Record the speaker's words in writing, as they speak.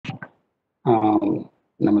Namaste,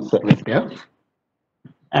 Sarvapya.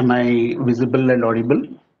 Am I visible and audible?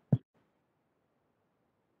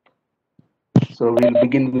 So we'll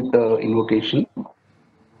begin with the invocation.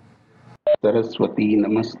 Saraswati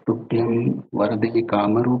Namastubhyam Varade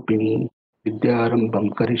Kamarupini Vidyarambham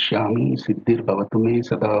Karishyami Siddhir Bhavatu Me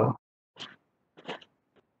Sada.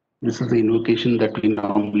 This is the invocation that we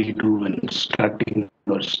normally do when starting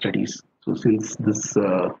our studies. So since this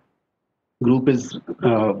group is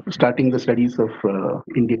starting the studies of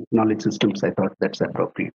Indian knowledge systems, I thought that's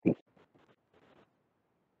appropriate thing.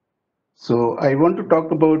 So I want to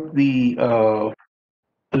talk about a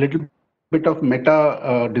little bit of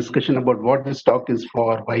meta discussion about what this talk is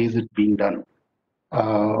for, why is it being done.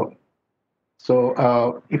 Uh,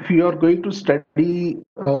 if you are going to study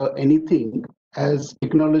anything as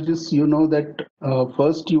technologists, you know that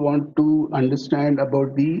first you want to understand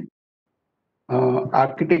about the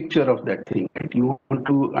architecture of that thing. Right? You want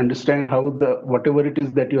to understand how the whatever it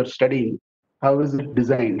is that you are studying, how is it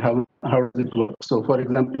designed, how does it work. So, for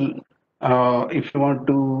example, if you want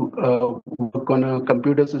to work on a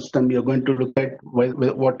computer system, you're going to look at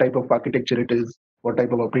what type of architecture it is, what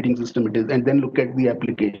type of operating system it is, and then look at the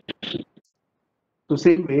application. So,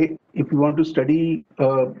 same way, if you want to study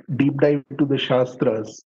deep dive into the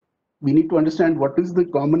Shastras, we need to understand what is the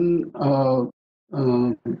common uh,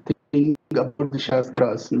 thing about the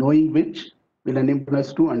Shastras, knowing which will enable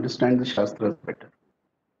us to understand the Shastras better.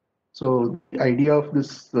 So the idea of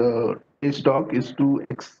this talk is to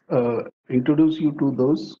introduce you to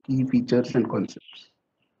those key features and concepts.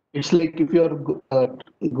 It's like if you are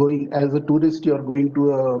going as a tourist, you are going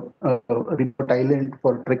to a remote island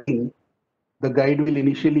for trekking. The guide will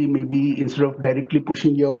initially, maybe instead of directly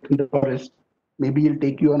pushing you out in the forest, maybe he'll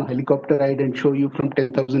take you on a helicopter ride and show you from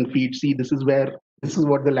 10,000 feet. See, this is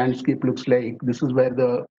what the landscape looks like. This is where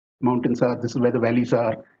the mountains are. This is where the valleys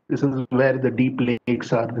are. This is where the deep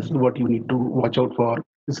lakes are. This is what you need to watch out for.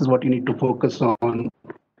 This is what you need to focus on.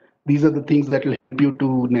 These are the things that will help you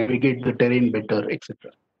to navigate the terrain better,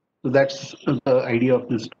 etc. So that's the idea of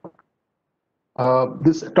this talk.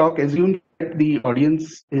 This talk assumes that the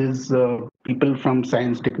audience is people from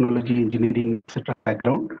science, technology, engineering, etc.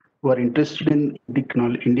 background who are interested in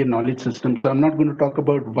Indian knowledge systems. So I'm not going to talk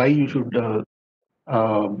about why you should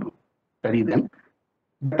uh, study them,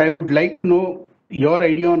 but I would like to know your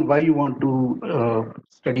idea on why you want to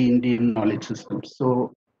study Indian knowledge systems.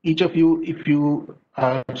 So each of you,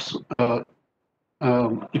 uh, if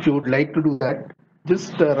you would like to do that,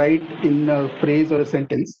 just write in a phrase or a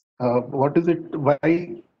sentence. What is it?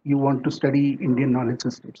 Why you want to study Indian knowledge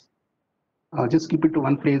systems? Just keep it to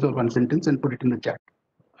one phrase or one sentence and put it in the chat.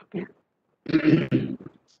 Okay.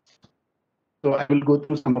 So I will go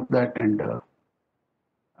through some of that, and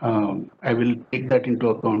I will take that into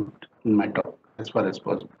account in my talk as far as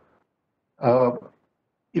possible. Uh,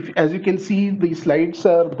 as you can see, the slides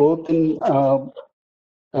are both in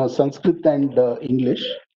Sanskrit and English.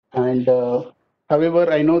 And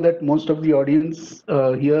however, I know that most of the audience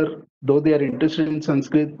here, though they are interested in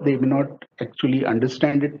Sanskrit, they may not actually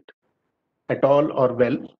understand it at all or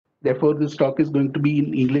well. Therefore, this talk is going to be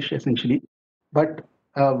in English essentially. But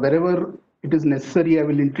wherever it is necessary, I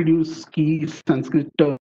will introduce key Sanskrit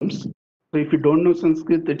terms. So if you don't know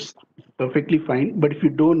Sanskrit, it's perfectly fine. But if you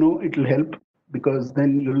don't know, it will help because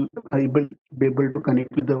then you'll be able to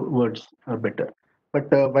connect with the words better. But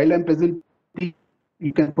while I'm presenting,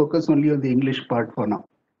 you can focus only on the English part for now.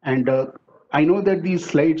 And I know that these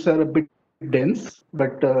slides are a bit dense,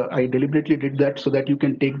 but I deliberately did that so that you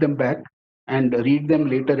can take them back and read them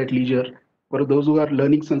later at leisure. For those who are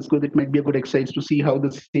learning Sanskrit, it might be a good exercise to see how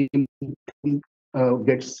the same thing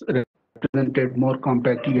gets represented more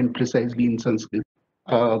compactly and precisely in Sanskrit.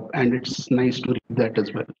 And it's nice to read that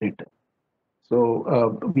as well later.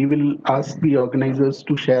 So we will ask the organizers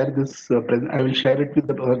to share this. I will share it with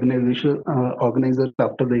the organizers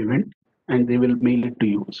after the event, and they will mail it to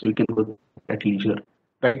you, so you can go at leisure.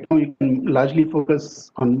 Right now, you can largely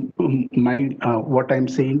focus on my what I'm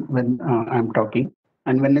saying when I'm talking,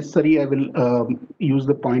 and when necessary, I will use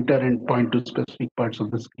the pointer and point to specific parts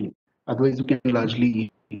of the screen. Otherwise, you can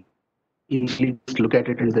largely easily just look at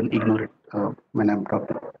it and then ignore it when I'm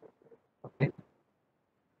talking. Okay.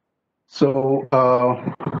 So.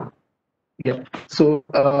 Yeah. So,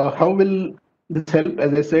 how will this help?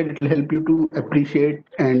 As I said, it will help you to appreciate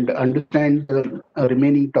and understand the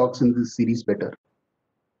remaining talks in this series better.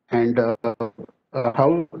 And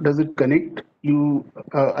how does it connect?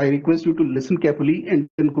 I request you to listen carefully and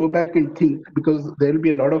then go back and think, because there will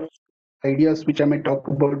be a lot of ideas which I might talk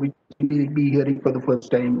about, which you will be hearing for the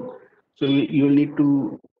first time. So you will need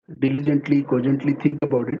to diligently, cogently think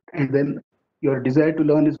about it, and then your desire to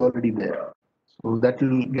learn is already there. So that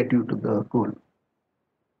will get you to the goal.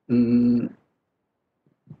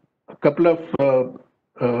 A couple of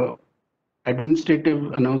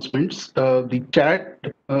administrative announcements. The chat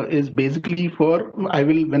is basically for,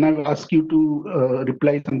 when I ask you to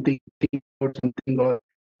reply something, think about something, or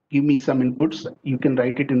give me some inputs, you can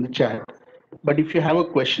write it in the chat. But if you have a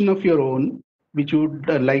question of your own, which you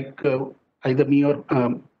would like either me or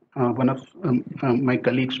one of my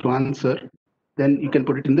colleagues to answer, then you can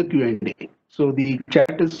put it in the Q&A. So the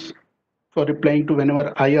chat is for replying to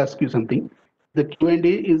whenever I ask you something. The Q&A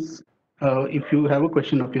is if you have a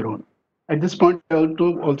question of your own. At this point, I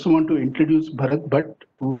also want to introduce Bharat Bhatt,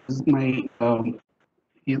 who is my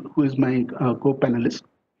co-panelist.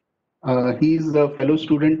 He is a fellow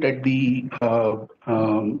student at the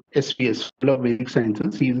SVS, School of Vedic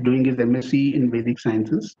Sciences. He is doing his MSc in Vedic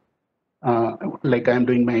Sciences. Like I am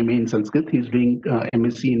doing my MA in Sanskrit, he is doing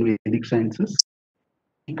MSc in Vedic Sciences.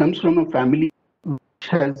 He comes from a family which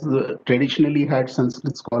has traditionally had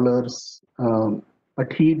Sanskrit scholars,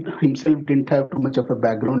 but he himself didn't have too much of a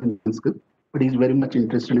background in Sanskrit, but he's very much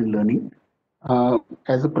interested in learning.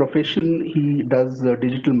 As a profession, he does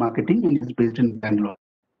digital marketing and is based in Bangalore.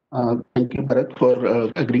 Thank you, Bharat,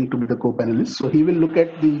 for agreeing to be the co-panelist. So he will look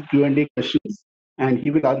at the Q&A questions and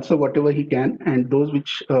he will answer whatever he can, and those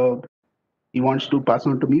which he wants to pass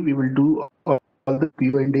on to me, we will do all the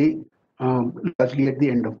Q&A largely at the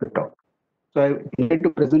end of the talk. So I intend to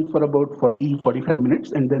present for about 40-45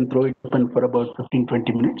 minutes and then throw it open for about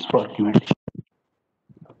 15-20 minutes for Q&A.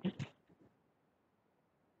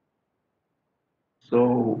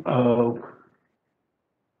 So,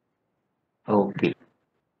 okay.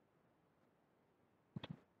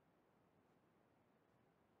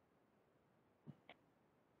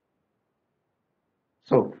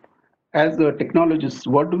 So, as a technologist,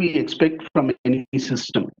 what do we expect from any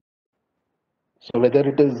system? So, whether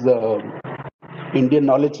it is Indian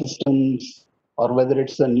knowledge systems, or whether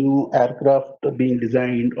it's a new aircraft being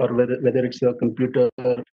designed, or whether it's a computer,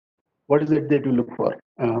 what is it that you look for?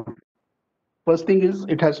 First thing is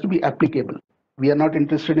it has to be applicable. We are not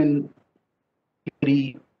interested in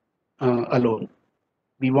theory alone.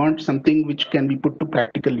 We want something which can be put to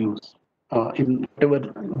practical use in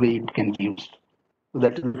whatever way it can be used. So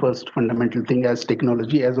that is the first fundamental thing as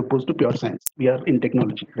technology, as opposed to pure science. We are in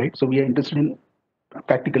technology, right? So we are interested in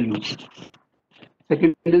practical use.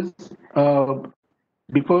 Second is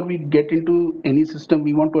before we get into any system,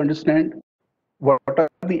 we want to understand what are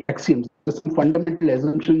the axioms, some fundamental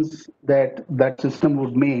assumptions that that system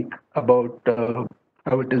would make about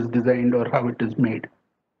how it is designed or how it is made.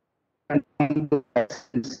 And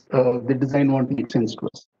the design won't make sense to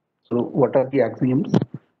us. So what are the axioms?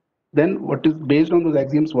 Then what is based on those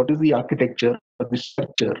axioms, what is the architecture or the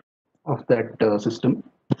structure of that system?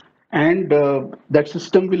 And that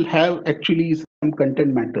system will have actually some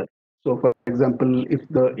content matter. So for example,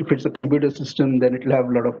 if it's a computer system, then it will have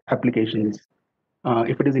a lot of applications.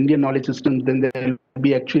 If it is Indian knowledge systems, then there will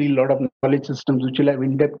be actually a lot of knowledge systems which will have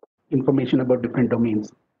in-depth information about different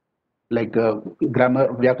domains. Like grammar,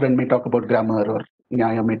 Vyakaran may talk about grammar, or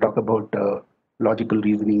Nyaya may talk about logical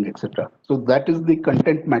reasoning, etc. So that is the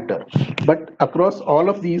content matter. But across all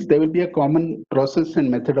of these, there will be a common process and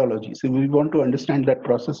methodology. So we want to understand that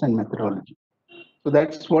process and methodology. So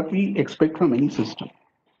that's what we expect from any system.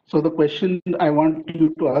 So the question I want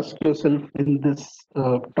you to ask yourself in this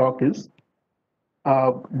talk is,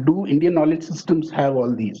 do Indian knowledge systems have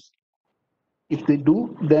all these? If they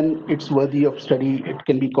do, then it's worthy of study. It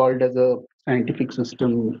can be called as a scientific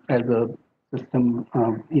system, as a system,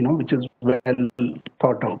 which is well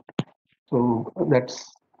thought out. So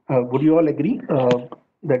that's. Would you all agree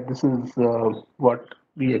that this is what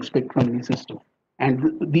we expect from the system?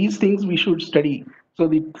 And these things we should study. So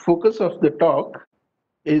the focus of the talk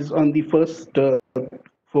is on the first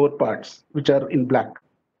four parts, which are in black.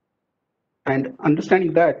 And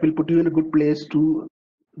understanding that will put you in a good place to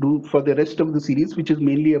do for the rest of the series, which is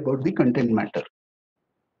mainly about the content matter,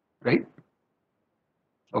 right?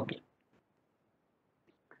 Okay.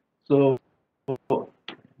 So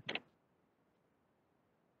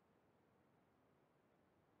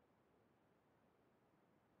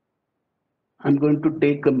I'm going to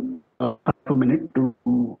take half a minute to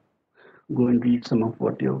go and read some of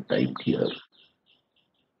what you have typed here.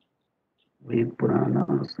 Ved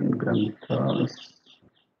Puranas and Granthas.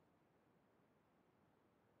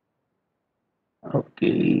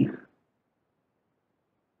 Okay.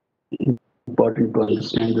 Important to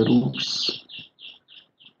understand the roots.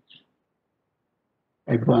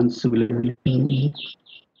 Advanced civilization.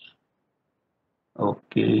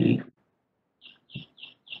 Okay.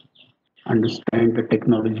 Understand the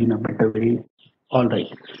technology in a better way. All right.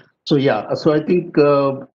 So yeah, so I think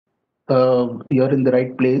you're in the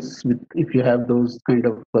right place. With if you have those kind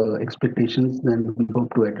of expectations, then we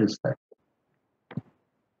hope to address that.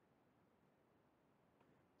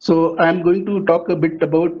 So I'm going to talk a bit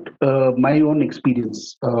about my own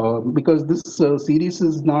experience because this series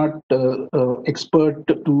is not expert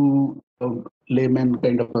to layman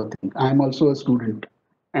kind of a thing. I'm also a student,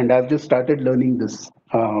 and I've just started learning this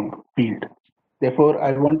field. Therefore,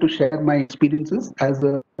 I want to share my experiences as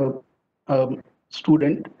a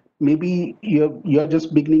student. Maybe you're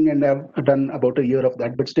just beginning, and I've done about a year of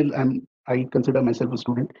that, but still, I consider myself a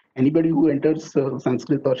student. Anybody who enters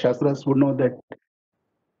Sanskrit or Shastras would know that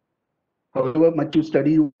however much you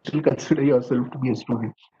study, you still consider yourself to be a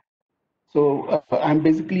student. So I'm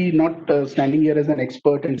basically not standing here as an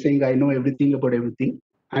expert and saying I know everything about everything.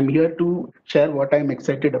 I'm here to share what I'm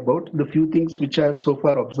excited about, the few things which I've so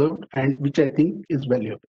far observed and which I think is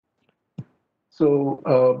valuable. So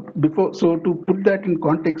so to put that in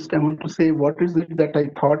context, I want to say what is it that I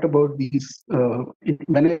thought about these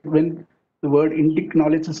when the word Indic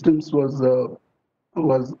knowledge systems was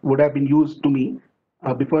would have been used to me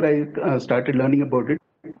before I started learning about it.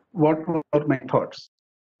 What were my thoughts?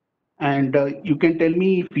 And you can tell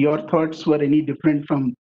me if your thoughts were any different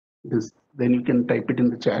from this. Then you can type it in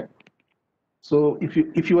the chat. So if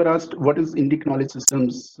you were asked what is Indic knowledge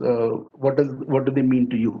systems, what do they mean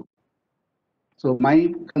to you? So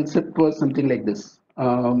my concept was something like this.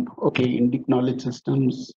 Okay, Indic knowledge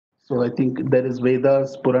systems. So I think there is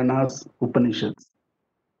Vedas, Puranas, Upanishads.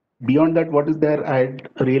 Beyond that, what is there? I had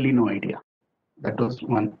really no idea. That was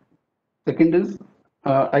one. Second is,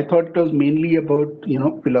 I thought it was mainly about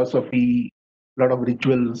philosophy, a lot of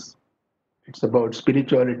rituals. It's about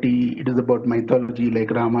spirituality. It is about mythology like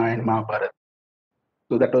Rama and Mahabharata.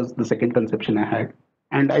 So that was the second conception I had,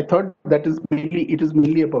 and I thought that is mainly it is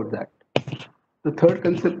mainly about that. The third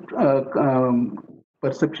concept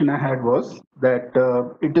perception I had was that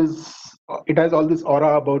it has all this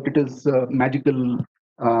aura about it is magical.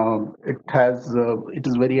 It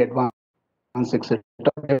is very advanced, etc.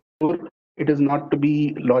 Therefore, it is not to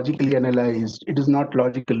be logically analyzed. It is not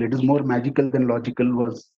logical. It is more magical than logical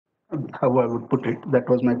was how I would put it. That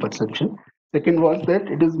was my perception. Second was that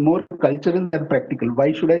it is more cultural than practical.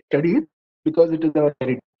 Why should I study it? Because it is our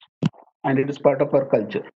heritage and it is part of our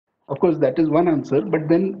culture. Of course, that is one answer. But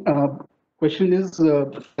then, question is,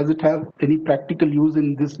 does it have any practical use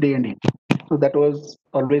in this day and age? So that was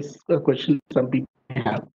always a question some people may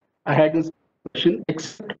have. I had this question,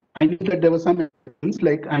 except I knew that there was some evidence,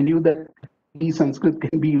 like I knew that the Sanskrit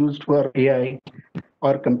can be used for AI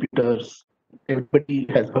or computers. Everybody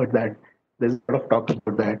has heard that. There's a lot of talk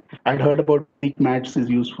about that. I'd heard about Greek maths is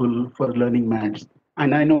useful for learning maths.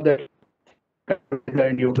 And I know that yoga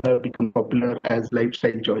and yoga become popular as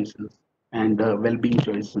lifestyle choices and well-being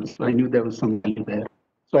choices. So I knew there was some value there.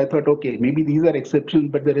 So I thought, okay, maybe these are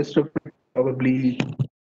exceptions, but the rest of it probably,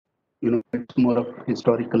 it's more of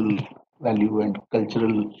historical value and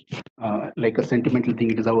cultural, like a sentimental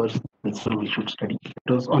thing. It is ours, so we should study.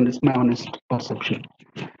 It was honest, my honest perception.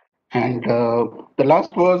 And the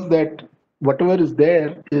last was that whatever is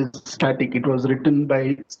there is static. It was written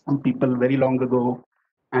by some people very long ago,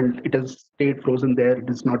 and it has stayed frozen there. It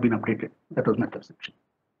has not been updated. That was my perception.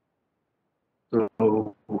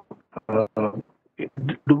 So, uh,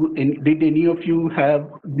 did any of you have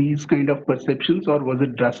these kind of perceptions, or was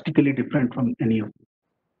it drastically different from any of you?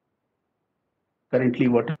 Currently,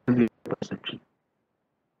 what is your perception?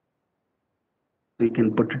 So you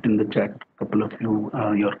can put it in the chat. A couple of you,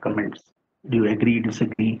 your comments. Do you agree,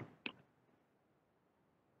 disagree?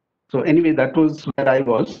 So anyway, that was where I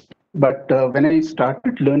was. But when I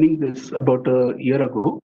started learning this about a year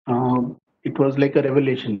ago, it was like a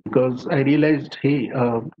revelation because I realized, hey,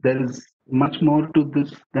 there is much more to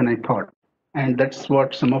this than I thought. And that's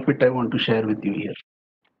what some of it I want to share with you here.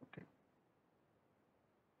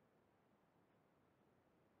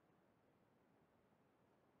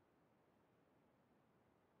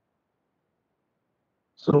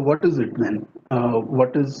 So what is it then?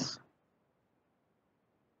 What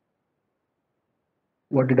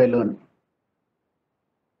did I learn?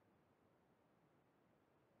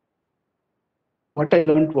 What I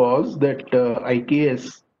learned was that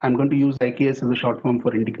IKS, I'm going to use IKS as a short form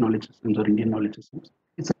for Indic knowledge systems or Indian knowledge systems.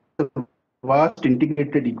 It's a vast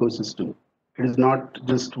integrated ecosystem. It is not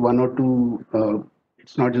just one or two,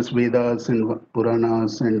 it's not just Vedas and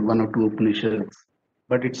Puranas and one or two Upanishads,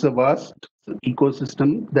 but it's a vast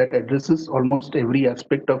ecosystem that addresses almost every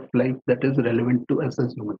aspect of life that is relevant to us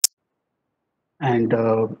as humans. And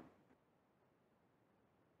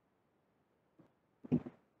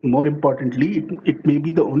more importantly, it may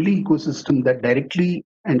be the only ecosystem that directly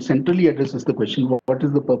and centrally addresses the question, what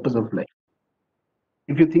is the purpose of life?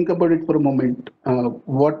 If you think about it for a moment,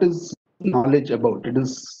 what is knowledge about? It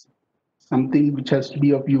is something which has to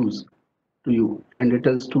be of use to you, and it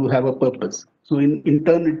has to have a purpose. So in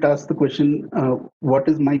turn, it asks the question, what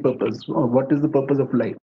is my purpose? Or what is the purpose of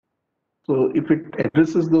life? So if it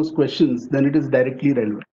addresses those questions, then it is directly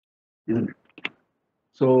relevant, isn't it?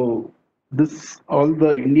 So this, all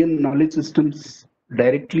the Indian knowledge systems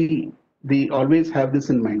directly, they always have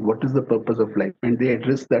this in mind. What is the purpose of life? And they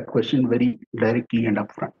address that question very directly and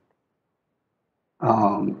upfront.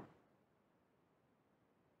 Um,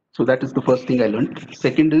 so that is the first thing I learned.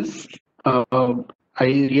 Second is, uh, I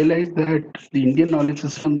realized that the Indian knowledge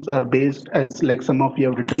systems are based, as like some of you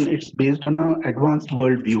have written, it's based on an advanced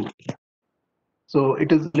worldview. So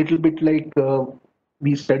it is a little bit like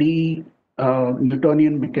we study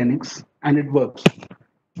Newtonian mechanics and it works.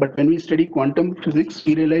 But when we study quantum physics,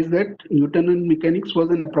 we realize that Newtonian mechanics was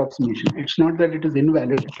an approximation. It's not that it is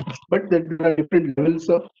invalid, but that there are different levels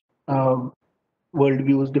of uh,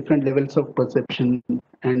 worldviews, different levels of perception,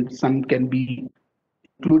 and some can be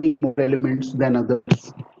including more elements than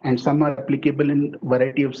others, and some are applicable in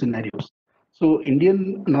variety of scenarios. So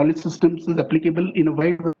Indian knowledge systems is applicable in a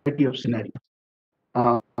wide variety of scenarios.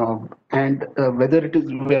 And whether it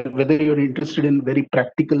is whether you're interested in very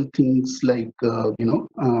practical things like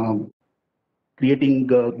creating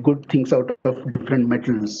good things out of different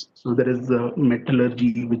metals. So there is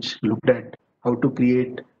metallurgy which looked at how to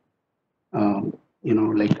create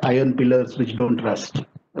like iron pillars which don't rust.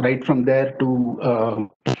 Right from there to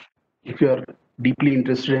if you're deeply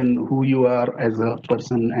interested in who you are as a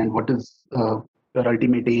person and what is your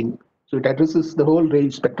ultimate aim. So it addresses the whole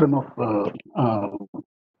range spectrum of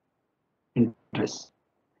interests.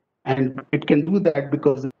 And it can do that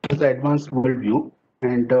because it has an advanced worldview.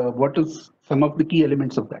 And what is some of the key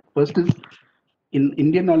elements of that? First is in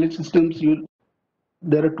Indian knowledge systems,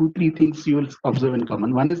 there are two, three things you will observe in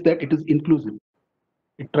common. One is that it is inclusive.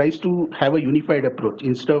 It tries to have a unified approach.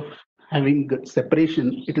 Instead of having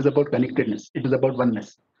separation, it is about connectedness. It is about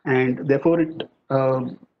oneness. And therefore, it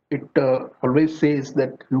always says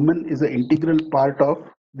that human is an integral part of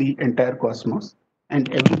the entire cosmos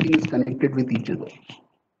and everything is connected with each other.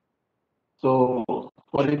 So,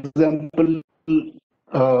 for example,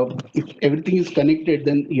 if everything is connected,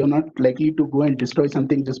 then you're not likely to go and destroy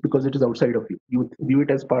something just because it is outside of you. You view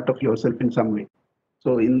it as part of yourself in some way.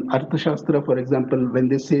 So, in Shaastra, for example, when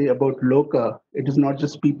they say about Loka, it is not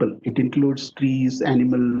just people, it includes trees,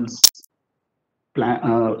 animals,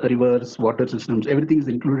 rivers, water systems, everything is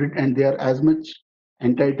included, and they are as much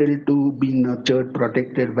entitled to being nurtured,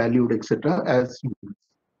 protected, valued, etc., as humans.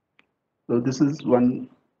 So, this is one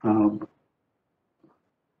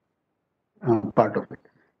part of it.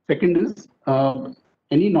 Second is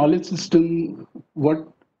any knowledge system. What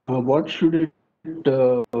should it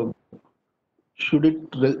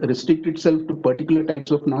restrict itself to particular types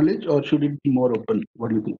of knowledge, or should it be more open? What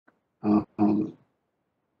do you think?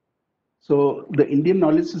 So the Indian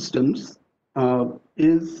knowledge systems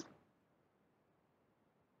is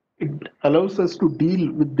it allows us to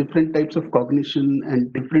deal with different types of cognition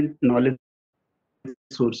and different knowledge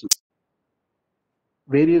sources,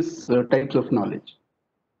 various types of knowledge,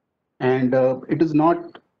 and it is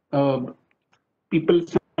not. People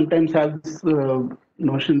sometimes have this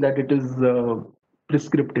notion that it is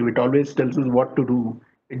prescriptive. It always tells us what to do.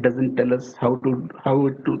 It doesn't tell us how to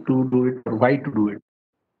do it or why to do it.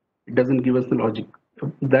 It doesn't give us the logic.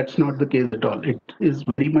 That's not the case at all. It is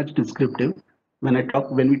very much descriptive.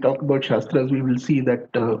 When we talk about Shastras, we will see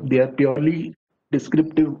that they are purely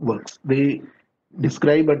descriptive works. They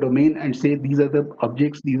describe a domain and say these are the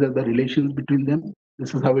objects, these are the relations between them.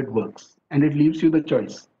 This is how it works, and it leaves you the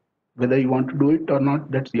choice whether you want to do it or not.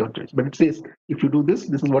 That's your choice. But it says if you do this,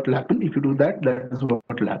 this is what will happen. If you do that, that is what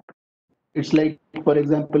will happen. It's like, for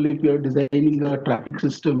example, if you're designing a traffic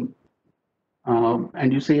system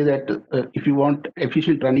and you say that if you want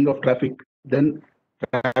efficient running of traffic, then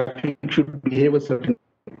traffic should behave a certain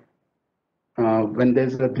when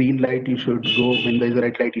there's a green light, you should go. When there's a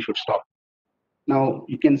red light, you should stop. Now,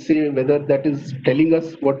 you can say whether that is telling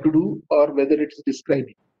us what to do or whether it's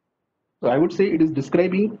describing. So I would say it is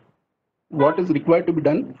describing what is required to be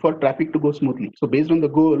done for traffic to go smoothly. So based on the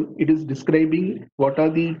goal, it is describing what are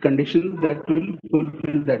the conditions that will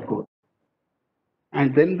fulfill that goal.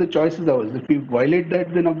 And then the choice is ours. If we violate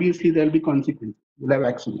that, then obviously there will be consequences. We'll have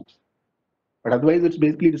accidents. But otherwise, it's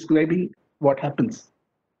basically describing what happens.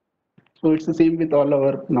 So it's the same with all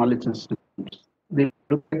our knowledge systems. They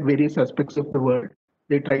look at various aspects of the world.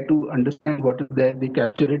 They try to understand what is there. They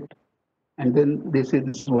capture it, and then they say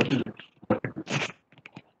this is what is it.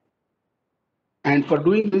 And for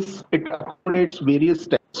doing this, it accommodates various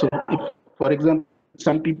steps. So, if, for example,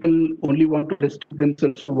 some people only want to restrict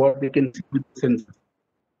themselves to what they can see with senses.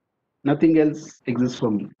 Nothing else exists for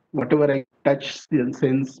me. Whatever I touch,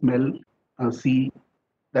 sense, smell, see,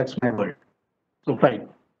 that's my world. So fine,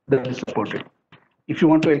 that is supported. If you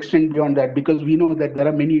want to extend beyond that, because we know that there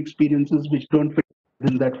are many experiences which don't fit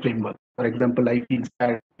within that framework. For example, I feel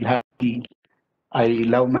sad, I feel happy, I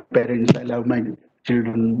love my parents, I love my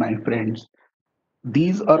children, my friends.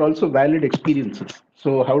 These are also valid experiences.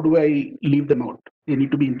 So how do I leave them out? They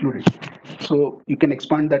need to be included. So you can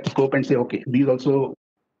expand that scope and say, okay, these also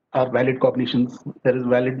are valid cognitions. There is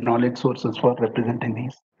valid knowledge sources for representing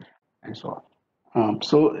these, and so on.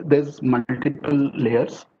 So there's multiple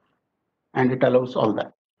layers, and it allows all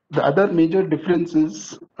that. The other major difference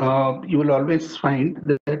is you will always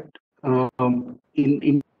find that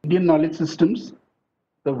in Indian knowledge systems,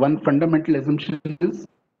 the one fundamental assumption is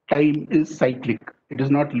time is cyclic. It is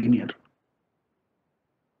not linear,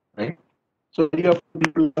 right? So very often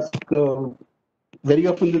people ask, very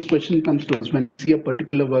often this question comes to us when we see a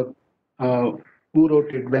particular work, uh, who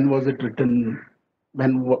wrote it, when was it written,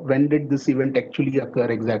 when did this event actually occur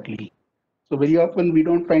exactly? So very often we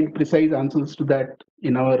don't find precise answers to that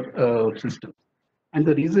in our system. And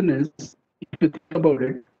the reason is, if you think about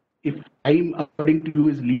it, if time according to you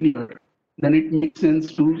is linear, then it makes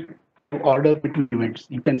sense to order between events.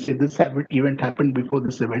 You can say this event happened before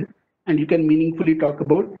this event, and you can meaningfully talk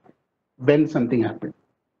about when something happened.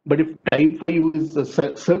 But if time for you is a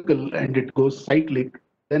circle and it goes cyclic,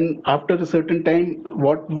 then after a certain time,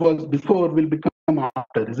 what was before will become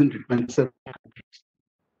after, isn't it? When circle completes.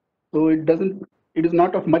 So it is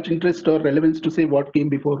not of much interest or relevance to say what came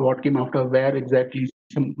before, what came after, where exactly,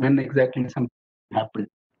 when exactly something happened.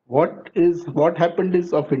 What happened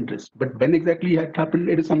is of interest, but when exactly it happened,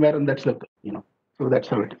 it is somewhere in that circle, you know. So that's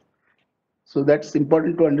how it is. So that's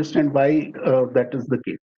important to understand why that is the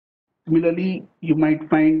case. Similarly, you might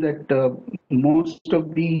find that most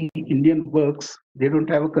of the Indian works, they don't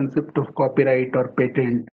have a concept of copyright or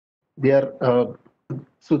patent. They are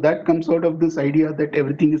so that comes out of this idea that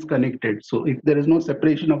everything is connected. So if there is no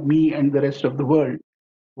separation of me and the rest of the world,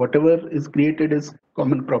 whatever is created is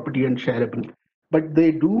common property and shareable. But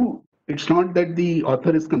they do. It's not that the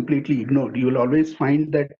author is completely ignored. You will always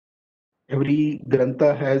find that every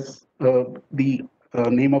grantha has the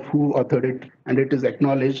name of who authored it, and it is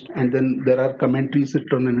acknowledged, and then there are commentaries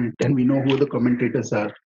written on it, and we know who the commentators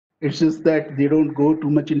are. It's just that they don't go too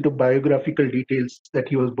much into biographical details that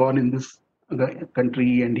he was born in this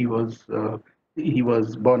country and he was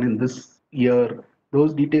born in this year.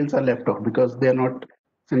 Those details are left out because they are not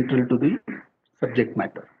central to the subject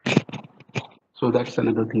matter. So that's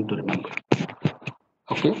another thing to remember.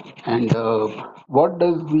 Okay, and what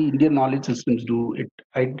does the Indian knowledge systems do?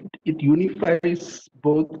 It unifies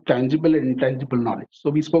both tangible and intangible knowledge. So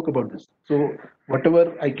we spoke about this. So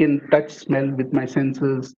whatever I can touch, smell with my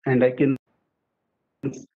senses, and I can,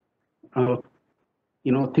 uh,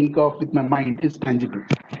 think of with my mind is tangible.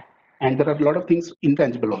 And there are a lot of things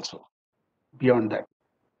intangible also beyond that.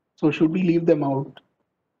 So should we leave them out,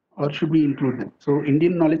 or should we include them? So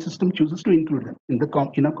Indian knowledge system chooses to include them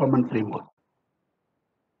in a common framework.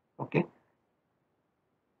 Okay.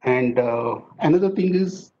 And another thing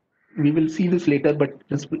is, we will see this later, but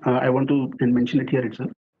just I want to mention it here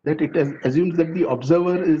itself, that it assumes that the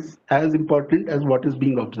observer is as important as what is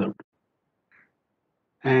being observed.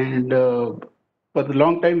 And for the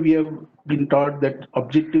long time, we have been taught that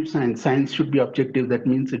objective science should be objective. That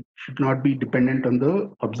means it should not be dependent on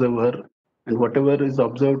the observer, and whatever is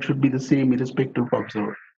observed should be the same irrespective of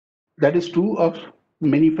observer. That is true of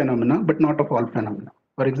many phenomena, but not of all phenomena.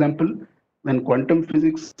 For example, when quantum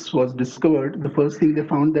physics was discovered, the first thing they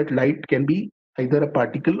found that light can be either a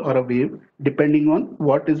particle or a wave, depending on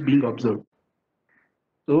what is being observed.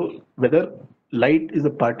 So whether light is a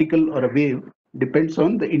particle or a wave depends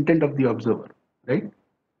on the intent of the observer, right?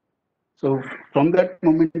 So from that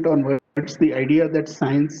moment onwards, the idea that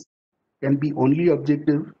science can be only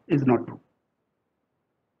objective is not true.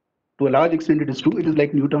 To a large extent, it is true. It is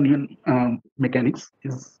like Newtonian mechanics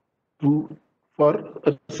is true for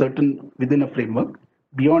a certain within a framework.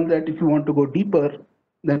 Beyond that, if you want to go deeper,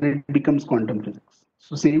 then it becomes quantum physics.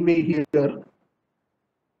 So same way here,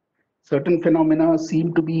 certain phenomena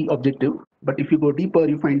seem to be objective, but if you go deeper,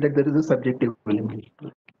 you find that there is a subjective element.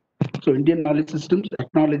 So Indian knowledge systems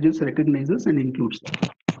acknowledges, recognizes, and includes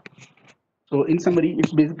that. So in summary,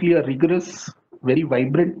 it's basically a rigorous, very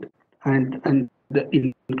vibrant, and the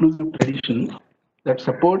inclusive tradition that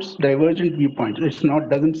supports divergent viewpoints. It's not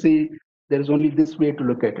doesn't say there is only this way to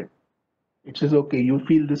look at it. It says, okay, you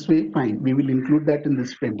feel this way, fine. We will include that in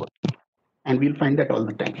this framework. And we'll find that all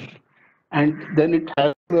the time. And then it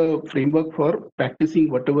has a framework for practicing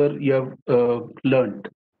whatever you have learned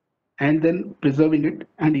and then preserving it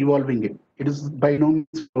and evolving it. It is by no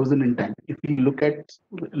means frozen in time. If we look at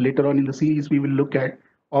later on in the series, we will look at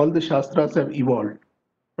all the Shastras have evolved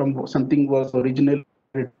from something was originally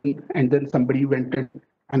written and then somebody went and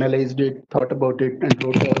analyzed it, thought about it, and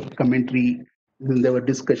wrote a commentary. Then there were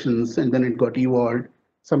discussions, and then it got evolved.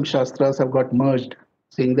 Some Shastras have got merged,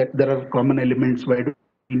 saying that there are common elements. Why do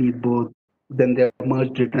we need both? Then they have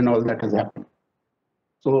merged it, and all that has happened.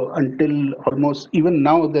 So until almost even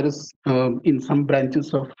now, there is in some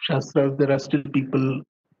branches of Shastras, there are still people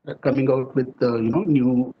coming out with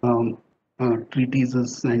new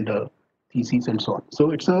treatises and theses and so on. So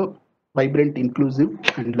it's a vibrant, inclusive,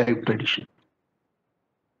 and live tradition.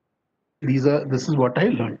 This is what I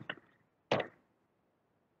learned.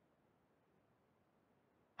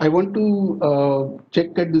 I want to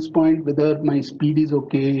check at this point whether my speed is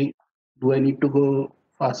okay. Do I need to go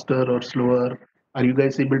faster or slower? Are you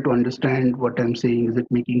guys able to understand what I'm saying? Is it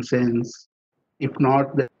making sense? If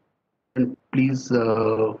not, then please,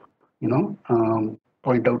 point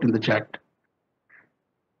out in the chat.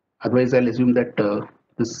 Otherwise, I'll assume that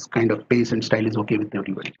this kind of pace and style is okay with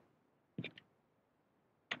everybody.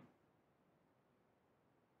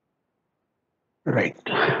 Right.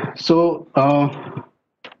 So,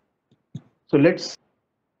 let's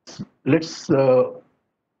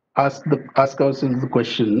ask ourselves the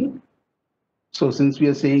question. So, since we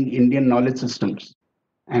are saying Indian knowledge systems,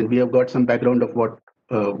 and we have got some background of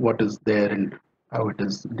what is there and how it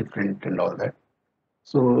is different and all that.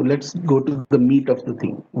 So let's go to the meat of the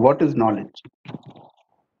thing. What is knowledge?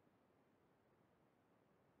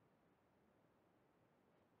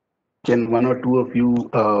 Can one or two of you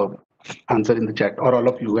answer in the chat, or all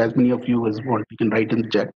of you, as many of you as want, you can write in the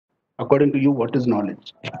chat. According to you, what is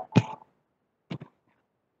knowledge?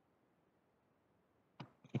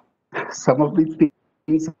 Some of these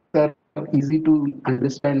things are easy to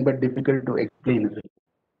understand but difficult to explain.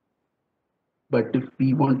 But if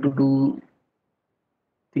we want to do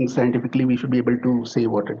things scientifically, we should be able to say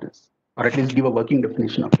what it is, or at least give a working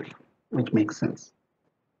definition of it, which makes sense.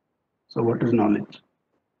 So, what is knowledge?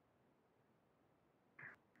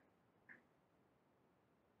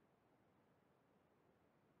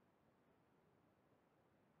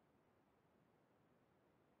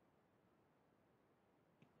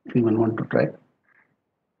 Anyone want to try?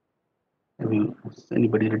 Has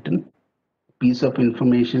anybody written? Piece of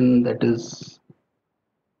information that is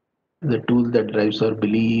the tool that drives our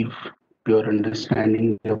belief, pure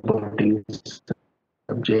understanding about any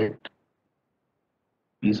subject,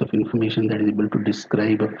 piece of information that is able to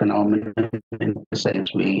describe a phenomenon in a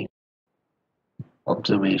precise way,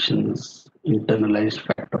 observations, internalized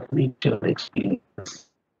fact of nature, experience.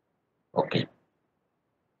 Okay.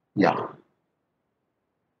 Yeah.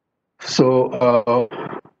 So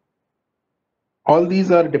all these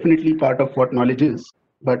are definitely part of what knowledge is,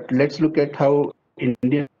 but let's look at how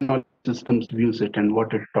Indian knowledge systems views it and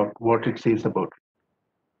what it says about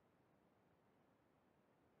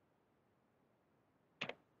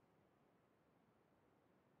it.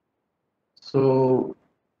 So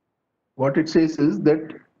what it says is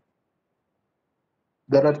that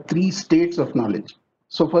there are three states of knowledge.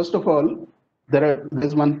 So first of all,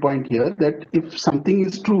 there's one point here that if something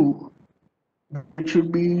is true, it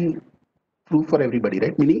should be true for everybody,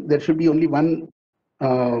 right? Meaning there should be only one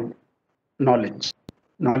knowledge.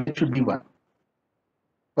 Knowledge should be one.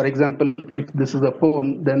 For example, if this is a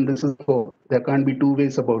phone, then this is a phone. There can't be two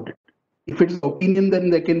ways about it. If it's opinion, then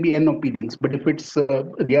there can be n opinions. But if it's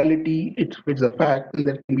reality, if it's a fact, then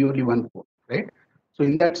there can be only one phone, right? So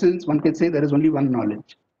in that sense, one can say there is only one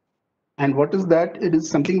knowledge. And what is that? It is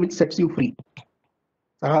something which sets you free.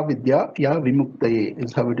 Saha vidya ya vimuktaye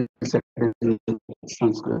is how it is said in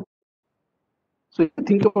Sanskrit. So if you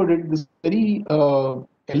think about it, this is very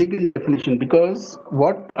elegant definition, because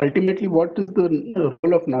what is the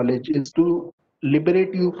role of knowledge is to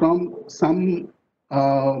liberate you from some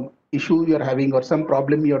issue you're having or some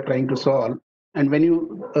problem you're trying to solve. And when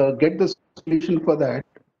you get the solution for that,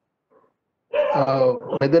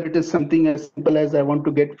 whether it is something as simple as I want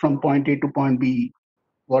to get from point A to point B,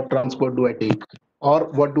 what transport do I take?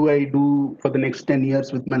 Or what do I do for the next 10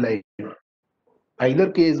 years with my life?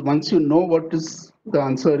 Either case, once you know what is the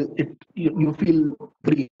answer, you feel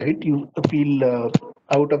free, right? You feel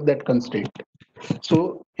out of that constraint.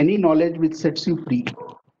 So any knowledge which sets you free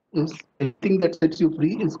is anything that sets you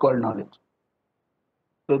free is called knowledge.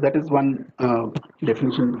 So that is one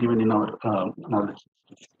definition given in our knowledge.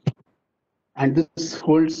 And this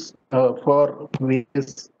holds for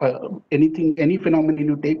various any phenomenon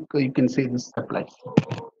you take, you can say this applies.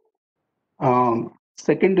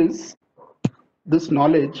 Second is this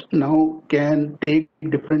knowledge now can take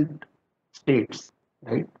different states,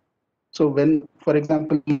 right? So when, for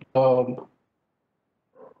example,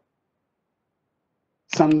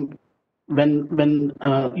 some when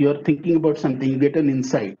you're thinking about something, you get an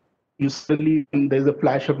insight. You suddenly, there's a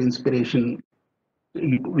flash of inspiration.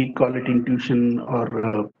 We call it intuition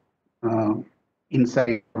or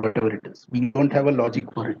insight, or whatever it is. We don't have a logic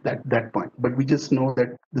for it at that point, but we just know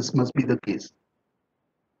that this must be the case.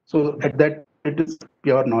 So at that, it is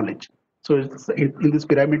pure knowledge. So it's in this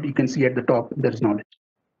pyramid, you can see at the top, there's knowledge.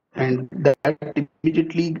 And that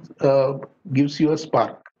immediately gives you a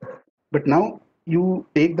spark. But now you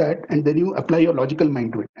take that and then you apply your logical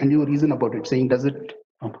mind to it and you reason about it, saying, does it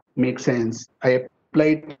make sense? I apply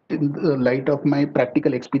it in the light of my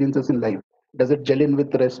practical experiences in life. Does it gel in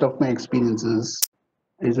with the rest of my experiences?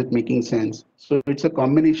 Is it making sense? So it's a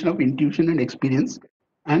combination of intuition and experience,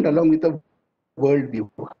 and along with a worldview.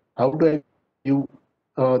 How do I view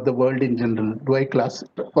the world in general? Do I class,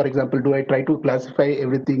 for example, do I try to classify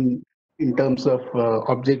everything in terms of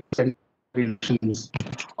objects and relations,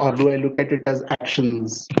 or do I look at it as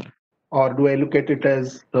actions, or do I look at it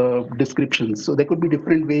as descriptions? So there could be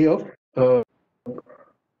different way of uh,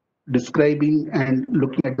 describing and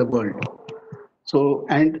looking at the world. So,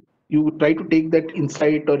 and you try to take that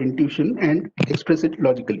insight or intuition and express it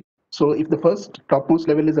logically. So if the first topmost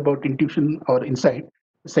level is about intuition or insight,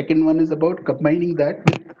 the second one is about combining that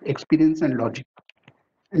with experience and logic,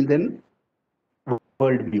 and then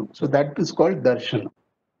worldview. So that is called darshana.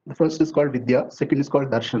 The first is called vidya, second is called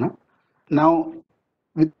darshana. Now,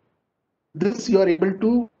 with this, you are able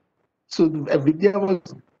to, so vidya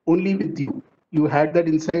was only with you. You had that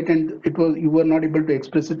insight, and it was, you were not able to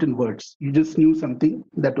express it in words. You just knew something.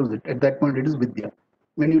 That was it. At that point, it is vidya.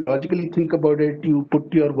 When you logically think about it, you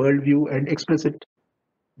put your worldview and express it.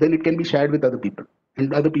 Then it can be shared with other people,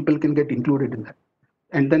 and other people can get included in that.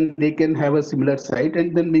 And then they can have a similar side,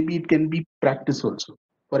 and then maybe it can be practice also.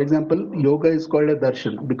 For example, yoga is called a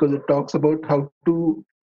darshan because it talks about how to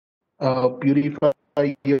purify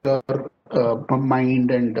your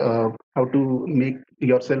mind and how to make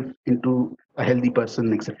yourself into a healthy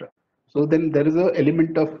person, etc. So then there is a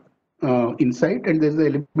element of insight and there's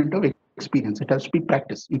an element of experience. It has to be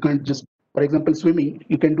practice. You can't just, for example, swimming,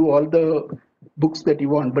 you can do all the books that you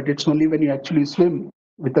want, but it's only when you actually swim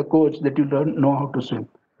with a coach that you learn know how to swim.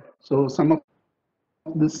 So some of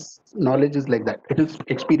this knowledge is like that. It is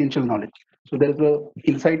experiential knowledge. So there is a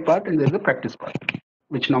insight part and there is a practice part,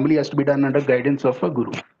 which normally has to be done under guidance of a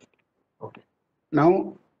guru. Okay.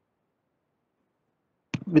 Now,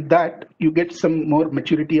 with that, you get some more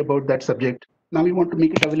maturity about that subject. Now you want to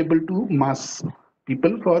make it available to mass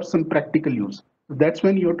people for some practical use. That's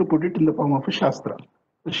when you have to put it in the form of a Shastra.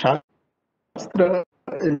 The Shastra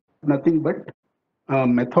is nothing but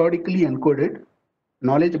methodically encoded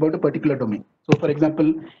knowledge about a particular domain. So, for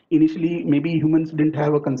example, initially maybe humans didn't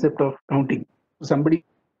have a concept of counting. Somebody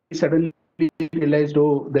suddenly realized,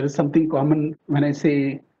 oh, there is something common when I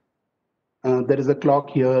say there is a clock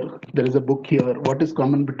here, there is a book here. What is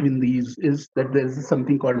common between these is that there is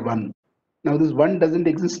something called one. Now, this one doesn't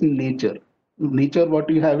exist in nature. In nature, what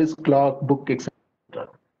you have is clock, book, etc.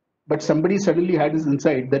 But somebody suddenly had this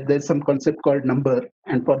insight that there's some concept called number,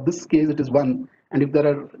 and for this case, it is one. And if there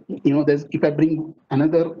are, there's if I bring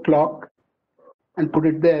another clock and put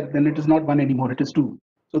it there, then it is not one anymore, it is two.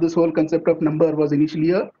 So this whole concept of number was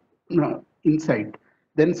initially a insight.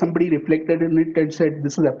 Then somebody reflected in it and said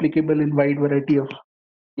this is applicable in wide variety of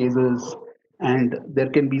cases, and there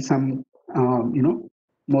can be some,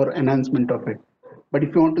 more enhancement of it. But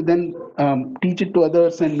if you want to then teach it to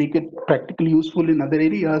others and make it practically useful in other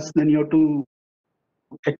areas, then you have to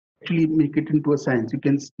actually make it into a science.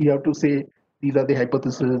 You have to say these are the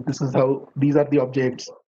hypotheses. This is how these are the objects.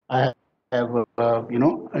 I have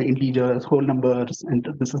integers, whole numbers, and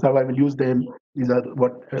this is how I will use them. These are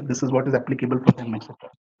what this is what is applicable for them, etc.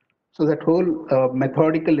 So that whole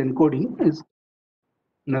methodical encoding is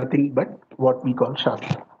nothing but what we call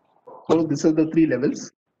Shastra. So these are the three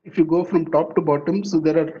levels. If you go from top to bottom, so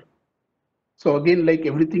there are, so again, like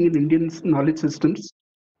everything in Indian knowledge systems,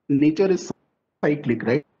 nature is cyclic,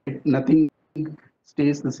 right? Nothing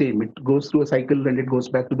stays the same. It goes through a cycle and it goes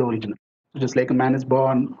back to the original. So just like a man is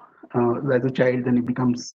born as a child, then he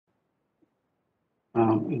becomes,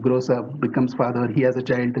 he grows up, becomes father, he has a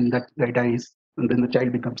child, then that guy dies, and then the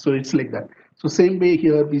child becomes. So it's like that. So same way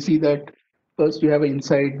here, we see that first you have an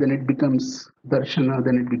insight, then it becomes darshana,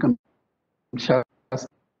 then it becomes shastra,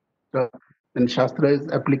 then Shastra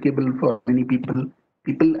is applicable for many people.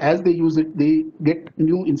 People, as they use it, they get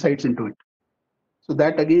new insights into it. So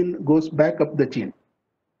that again goes back up the chain.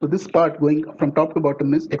 So this part going from top to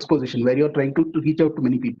bottom is exposition, where you're trying to reach out to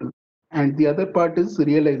many people. And the other part is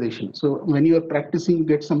realization. So when you're practicing, you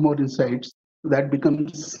get some more insights. That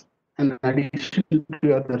becomes an addition to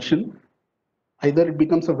your darshan. Either it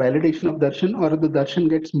becomes a validation of darshan or the darshan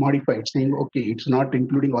gets modified, saying, okay, it's not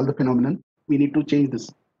including all the phenomenon. We need to change this.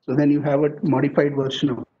 So then you have a modified version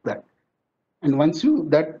of that. And once you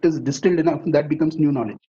that is distilled enough, that becomes new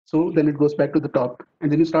knowledge. So then it goes back to the top,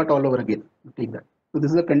 and then you start all over again. You take that. So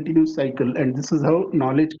this is a continuous cycle, and this is how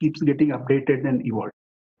knowledge keeps getting updated and evolved.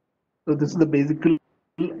 So this is the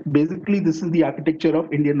basically this is the architecture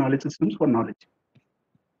of Indian knowledge systems for knowledge.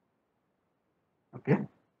 Okay.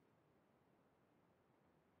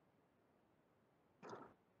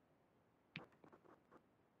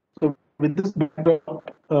 So with this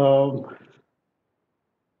backdrop,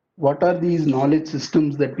 what are these knowledge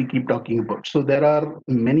systems that we keep talking about? So there are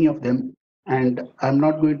many of them, and I'm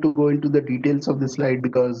not going to go into the details of this slide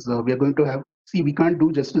because we are going to have, see, we can't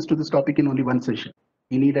do justice to this topic in only one session.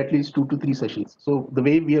 We need at least 2 to 3 sessions. So the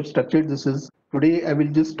way we have structured this is today I will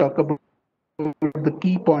just talk about the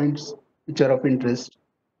key points which are of interest.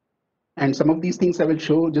 And some of these things I will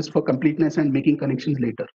show just for completeness and making connections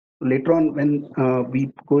later. Later on, when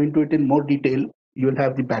we go into it in more detail, you will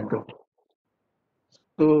have the background.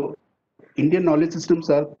 So Indian knowledge systems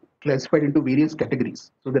are classified into various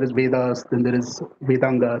categories. So there is Vedas, then there is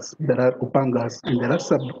Vedangas, there are Upangas, and there are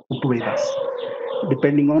sub-Upvedas,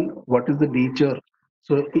 depending on what is the nature.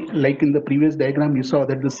 So like in the previous diagram, you saw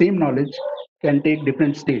that the same knowledge can take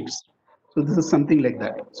different states. So this is something like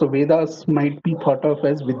that. So Vedas might be thought of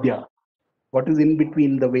as Vidya. What is in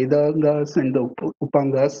between the Vedangas and the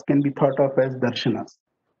Upangas can be thought of as Darshanas,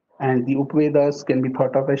 and the Upvedas can be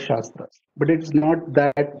thought of as Shastras. But it's not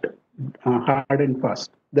that hard and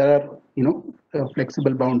fast. There are,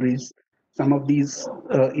 flexible boundaries. Some of these,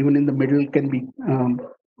 even in the middle, can be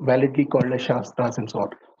validly called as Shastras and so on.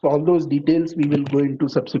 So all those details we will go into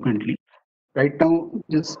subsequently. Right now,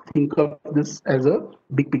 just think of this as a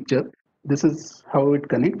big picture. This is how it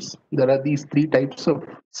connects. There are these three types of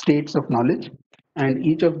states of knowledge, and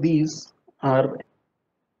each of these are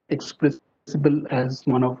expressible as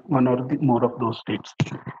one or the more of those states.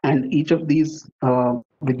 And each of these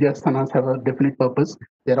Vidyasthanas have a definite purpose.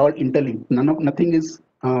 They're all interlinked. Nothing is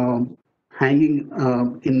hanging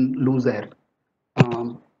in loose air.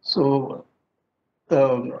 So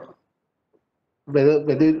um,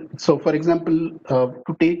 whether so for example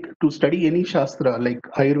to study any shastra like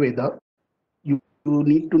Ayurveda, you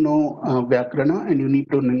need to know Vyakarana and you need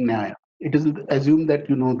to know Nyaya. It is assumed that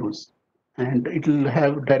you know those, and it will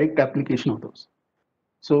have direct application of those.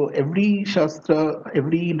 So every shastra,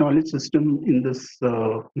 every knowledge system in this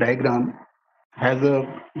diagram has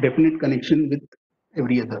a definite connection with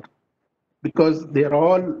every other, because they are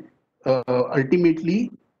all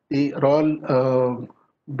ultimately they are all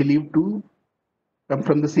believed to come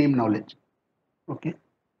from the same knowledge. Okay,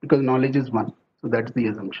 because knowledge is one, so that's the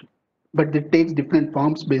assumption. But it takes different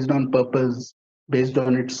forms based on purpose, based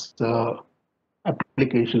on its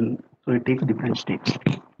application. So it takes different states.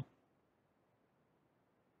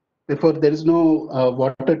 Therefore, there is no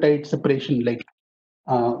watertight separation like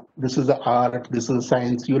this is the art, this is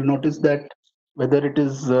science. You'll notice that whether it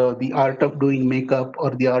is the art of doing makeup or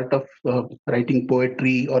the art of writing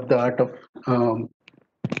poetry or the art of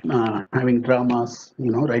having dramas,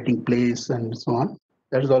 writing plays and so on.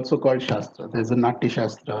 That is also called Shastra. There's a Natya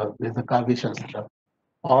Shastra, there's a Kavya Shastra,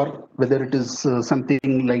 or whether it is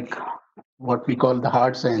something like what we call the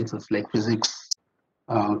hard sciences like physics,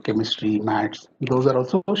 chemistry, maths. Those are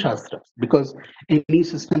also Shastras, because any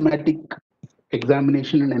systematic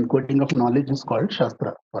examination and encoding of knowledge is called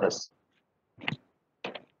Shastra for us.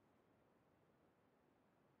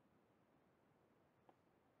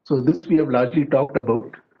 So this we have largely talked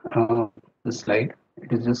about this slide.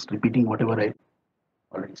 It is just repeating whatever I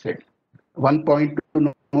already said. One point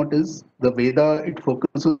to note is the Veda, it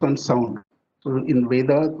focuses on sound. So in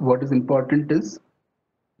Veda, what is important is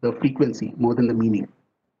the frequency more than the meaning.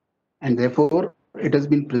 And therefore, it has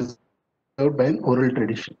been preserved by an oral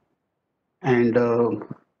tradition. And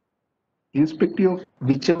irrespective of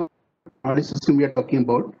whichever knowledge system we are talking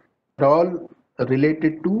about, are all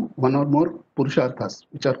related to one or more purusharthas,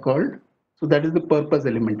 which are called. So that is the purpose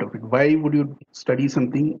element of it. Why would you study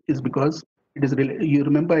something? Is because it is. You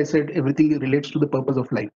remember I said everything relates to the purpose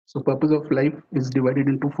of life. So purpose of life is divided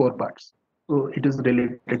into 4 parts. So it is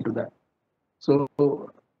related to that. So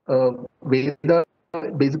Veda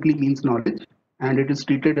basically means knowledge, and it is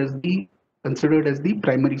treated as the considered as the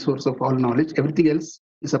primary source of all knowledge. Everything else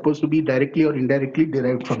is supposed to be directly or indirectly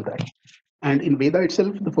derived from that. And in Veda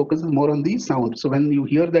itself, the focus is more on the sound. So when you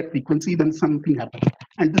hear that frequency, then something happens.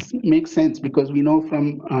 And this makes sense because we know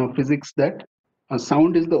from physics that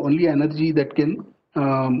sound is the only energy that can,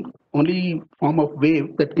 only form of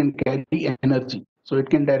wave that can carry energy. So it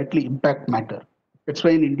can directly impact matter. That's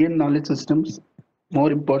why in Indian knowledge systems,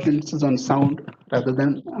 more importance is on sound rather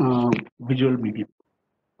than visual medium.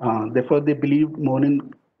 Therefore, they believe more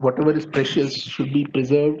in whatever is precious should be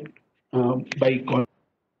preserved by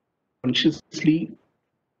consciously,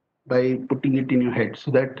 by putting it in your head,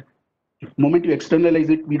 so that if moment you externalize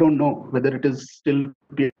it, we don't know whether it is still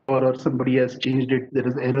pure or somebody has changed it. There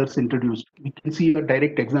is errors introduced. We can see a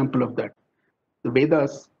direct example of that. The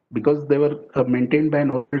Vedas, because they were maintained by an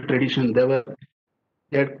oral tradition,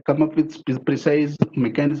 they had come up with precise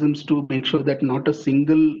mechanisms to make sure that not a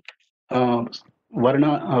single uh,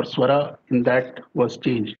 varna or swara in that was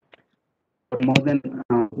changed for more than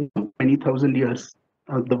many thousand years.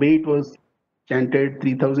 The way it was chanted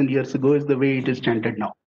 3,000 years ago is the way it is chanted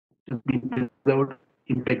now. It's been preserved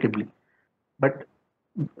impeccably. But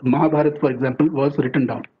Mahabharata, for example, was written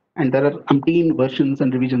down, and there are umpteen versions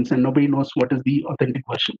and revisions, and nobody knows what is the authentic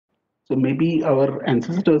version. So maybe our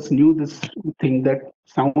ancestors knew this thing that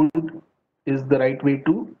sound is the right way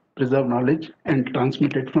to preserve knowledge and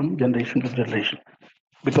transmit it from generation to generation,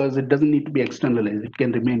 because it doesn't need to be externalized; it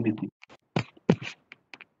can remain with you.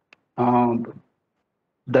 Um,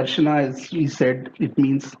 Darshana, as we said, it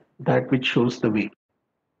means that which shows the way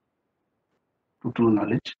to true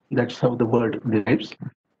knowledge. That's how the word derives,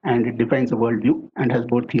 and it defines a worldview and has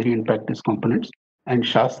both theory and practice components. And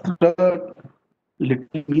Shastra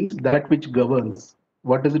literally means that which governs.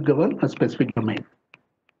 What does it govern? A specific domain.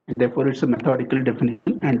 And therefore, it's a methodical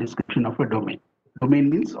definition and description of a domain. Domain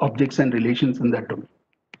means objects and relations in that domain.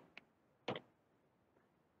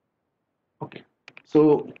 Okay.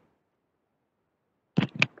 So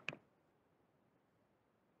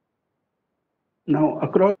now,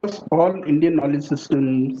 across all Indian knowledge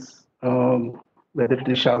systems, whether it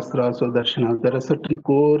is Shastras or Darshanas, there are certain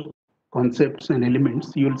core concepts and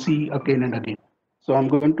elements you'll see again and again. So I'm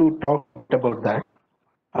going to talk about that.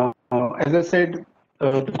 As I said,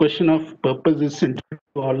 the question of purpose is central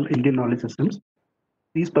to all Indian knowledge systems.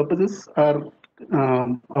 These purposes are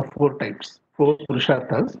of four types, four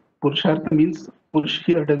purusharthas. Purushartha means, purush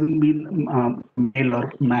here doesn't mean male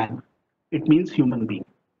or man, it means human being.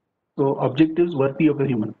 So objectives worthy of a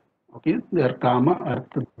human. Okay, they are kama,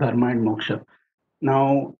 artha, dharma, and moksha.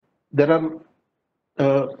 Now there are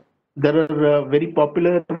uh, very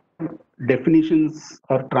popular definitions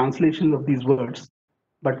or translations of these words,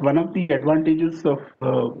 but one of the advantages of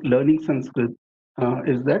learning Sanskrit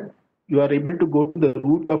is that you are able to go to the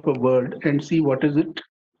root of a word and see what is it,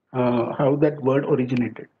 how that word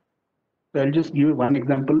originated. So I'll just give you one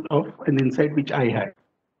example of an insight which I had.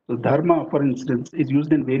 So dharma, for instance, is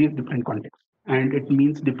used in various different contexts, and it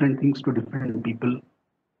means different things to different people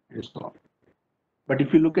and so on. But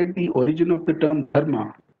if you look at the origin of the term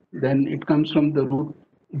dharma, then it comes from the root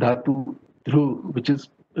dhatu dhru, which is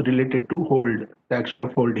related to hold, the action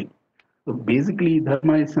of holding. So basically,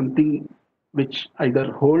 dharma is something which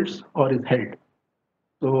either holds or is held.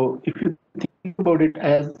 So if you think about it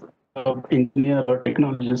as an engineer or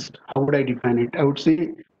technologist, how would I define it? I would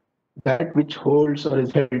say that which holds or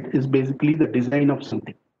is held is basically the design of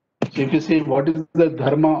something. So if you say what is the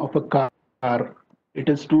dharma of a car, it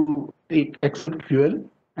is to take accept fuel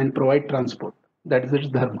and provide transport. That is its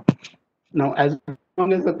dharma. Now, as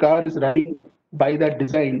long as the car is running by that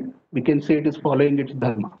design, we can say it is following its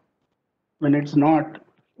dharma. When it's not,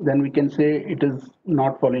 then we can say it is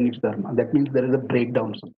not following its dharma. That means there is a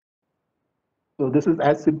breakdown. So this is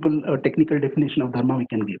as simple a technical definition of dharma we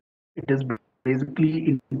can give. It is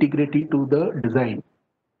basically integrity to the design.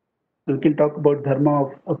 So we can talk about dharma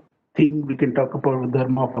of a thing, we can talk about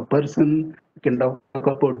dharma of a person, we can talk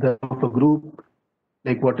about dharma of a group,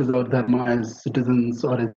 like what is our dharma as citizens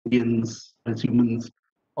or as Indians, as humans,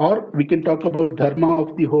 or we can talk about dharma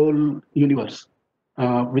of the whole universe,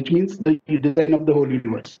 which means the design of the whole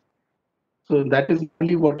universe. So that is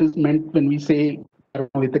really what is meant when we say dharma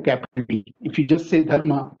with a capital D. If you just say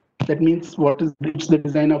dharma, that means what is it's the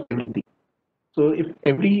design of everything. So if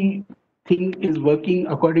everything is working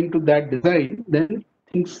according to that design, then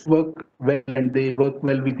things work well and they work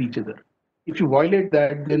well with each other. If you violate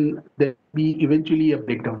that, then there will be eventually a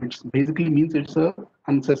breakdown. It basically means it's a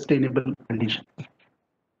unsustainable condition.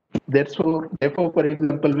 Therefore, for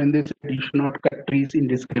example, when they said you should not cut trees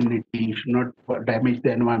indiscriminately, you should not damage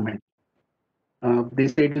the environment, they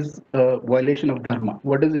say it is a violation of dharma.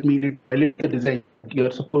 What does it mean? It violates the design.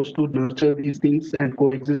 you're supposed to nurture these things and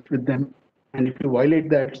coexist with them. And if you violate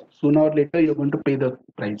that, sooner or later you're going to pay the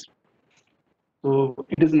price. So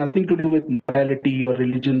it is nothing to do with morality or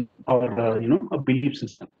religion or a belief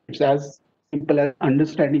system. It's as simple as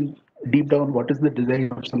understanding deep down what is the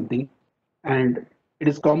design of something, and it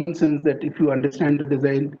is common sense that if you understand the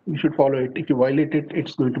design, you should follow it. If you violate it,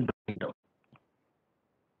 it's going to break down.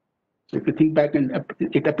 So if you think back, and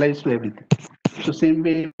it applies to everything. So same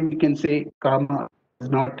way we can say karma is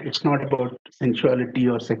not. It's not about sensuality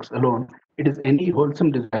or sex alone. It is any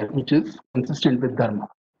wholesome desire which is consistent with dharma.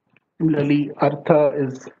 Similarly, artha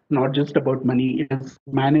is not just about money, it is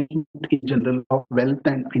management in general of wealth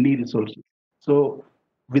and any resources. So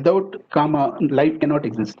without karma, life cannot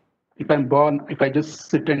exist. If I'm born, if I just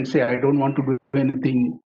sit and say, I don't want to do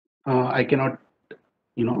anything, I cannot,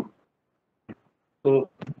 you know. So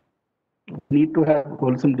we need to have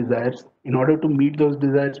wholesome desires. In order to meet those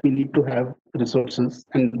desires, we need to have resources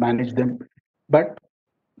and manage them. But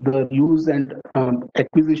the use and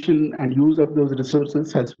acquisition and use of those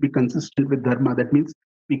resources has to be consistent with dharma. That means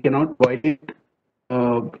we cannot violate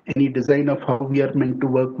any design of how we are meant to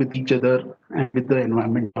work with each other and with the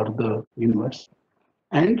environment or the universe.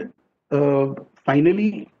 And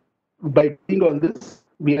finally, by doing all this,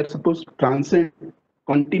 we are supposed to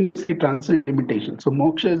continuously transcend limitation. So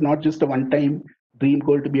moksha is not just a one-time dream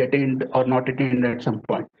goal to be attained or not attained at some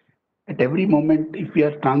point. At every moment, if we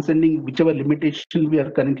are transcending whichever limitation we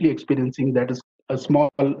are currently experiencing, that is a small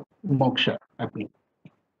moksha happening,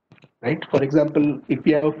 right? For example, if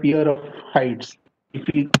we have a fear of heights, if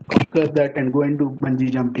we conquer that and go into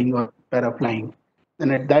bungee jumping or paraflying,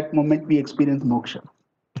 then at that moment we experience moksha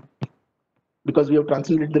because we have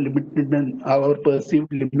transcended the limited our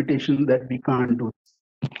perceived limitation that we can't do.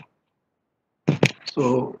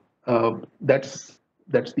 So that's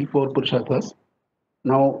the four purusharthas.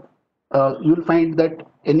 Now, you'll find that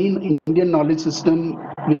any Indian knowledge system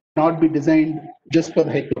will not be designed just for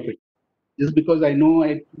the heck of it. Just because I know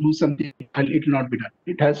I do something, it will not be done.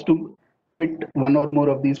 It has to fit one or more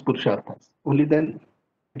of these purusharthas. Only then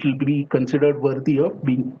it will be considered worthy of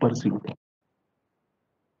being pursued.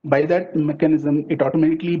 By that mechanism, it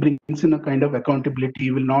automatically brings in a kind of accountability.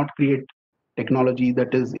 You will not create technology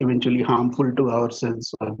that is eventually harmful to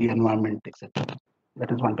ourselves or the environment, etc.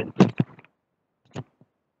 That is one benefit.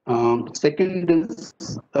 Second is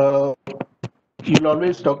you'll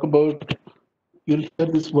always talk about, you'll hear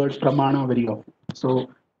this word pramana very often. So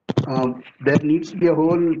there needs to be a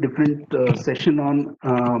whole different session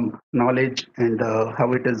on knowledge and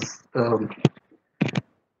how it is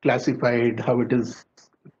classified, how it is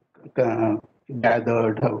uh,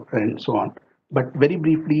 gathered, and so on. But very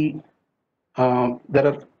briefly, there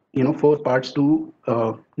are four parts to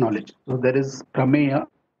knowledge. So there is prameya,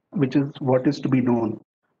 which is what is to be known.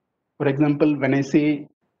 For example, when I say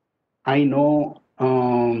I know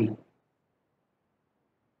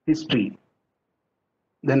history,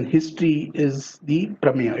 then history is the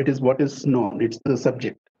prameya. It is what is known. It's the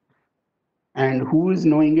subject. And who is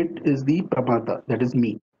knowing it is the pramata. That is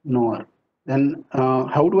me, knower. Then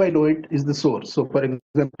how do I know it is the source. So for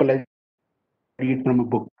example, I read from a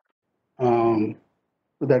book. So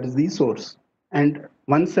that is the source. And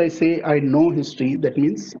once I say I know history, that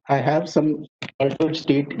means I have some altered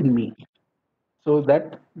state in me. So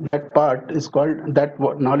that part is called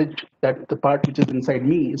knowledge. That the part which is inside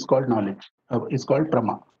me is called knowledge. Is called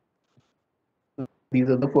prama. These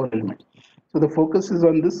are the four elements. So the focus is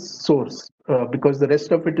on this source because the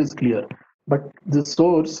rest of it is clear. But the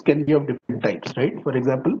source can be of different types, right? For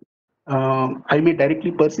example, I may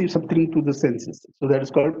directly perceive something through the senses. So that is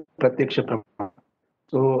called pratyaksha prama.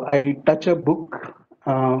 So I touch a book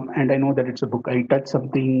and I know that it's a book. I touch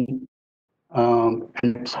something and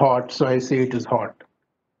it's hot, so I say it is hot.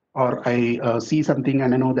 Or I see something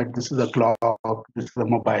and I know that this is a clock, this is a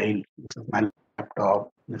mobile, this is my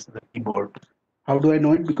laptop, this is a keyboard. How do I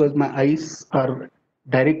know it? Because my eyes are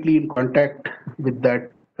directly in contact with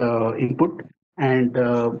that input, and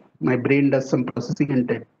my brain does some processing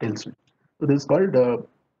and tells me. So this is called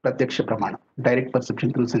pratyaksha pramana, direct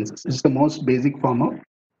perception through senses. It's the most basic form of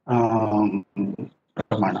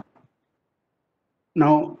pramana.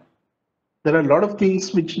 Now, there are a lot of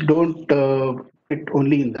things which don't fit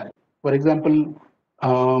only in that. For example,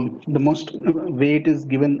 the most way it is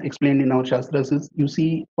given, explained in our Shastras is you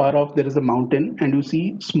see far off there is a mountain and you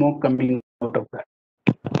see smoke coming out of that.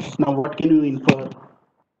 Now, what can you infer?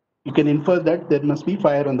 You can infer that there must be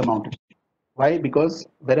fire on the mountain. Why? Because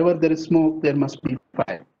wherever there is smoke, there must be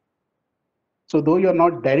fire. So though you're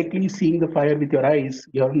not directly seeing the fire with your eyes,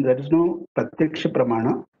 there is no pratyaksha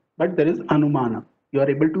pramana, but there is anumana. You are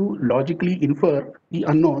able to logically infer the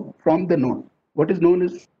unknown from the known. What is known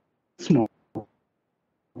as smoke,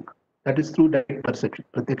 that is through direct perception,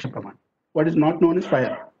 pratyaksha praman. What is not known is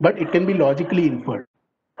fire, but it can be logically inferred.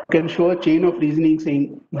 You can show a chain of reasoning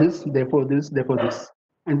saying this, therefore this, therefore this,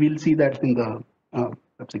 and we'll see that in the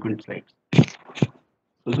subsequent slides.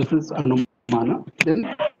 So this is Anumana.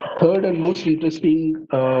 Then third and most interesting,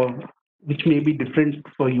 which may be different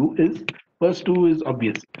for you, is first two is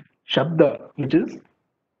obvious. Shabda, which is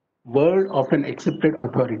word of an accepted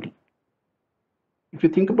authority. If you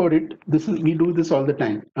think about it, this is we do this all the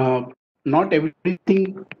time. Not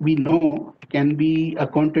everything we know can be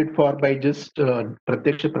accounted for by just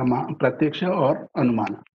pratyaksha or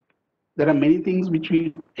anumana. There are many things which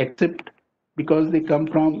we accept because they come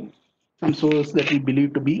from some source that we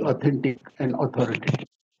believe to be authentic and authoritative.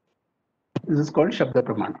 This is called Shabda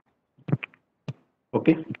Pramana.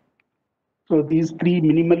 Okay. So these three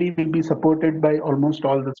minimally will be supported by almost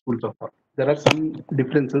all the schools of thought. There are some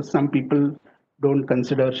differences. Some people don't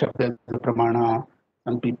consider Shabda as a Pramana.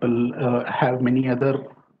 Some people have many other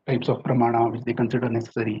types of Pramana which they consider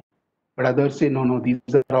necessary. But others say, no, no, these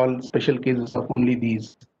are all special cases of only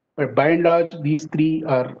these. But by and large, these three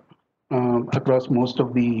are across most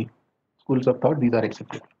of the schools of thought, these are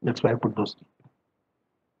accepted. That's why I put those three.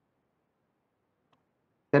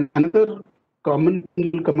 Then another common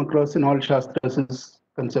thing you'll come across in all Shastras is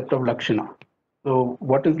concept of Lakshana. So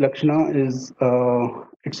what is Lakshana is,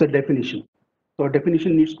 it's a definition. So a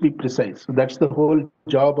definition needs to be precise. So that's the whole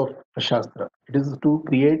job of a Shastra. It is to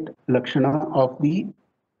create Lakshana of the,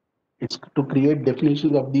 it's to create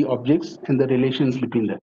definitions of the objects and the relations between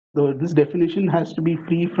them. So this definition has to be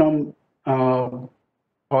free from all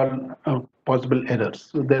possible errors.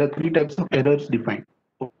 So there are three types of errors defined: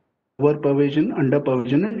 over pervasion, under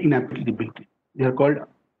pervasion, and inapplicability. They are called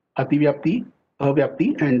ativyapti,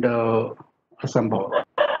 avyapti, and asambhava.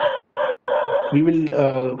 We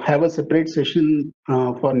will have a separate session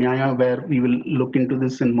for Nyaya where we will look into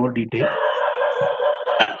this in more detail.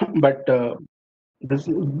 But this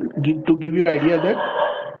to give you an idea that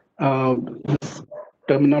this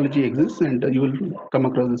terminology exists and you will come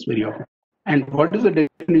across this very often. And what is the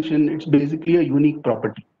definition? It's basically a unique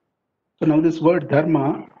property. So now this word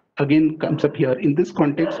dharma again comes up here. In this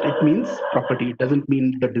context, it means property. It doesn't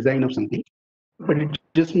mean the design of something, but it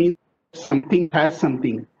just means something has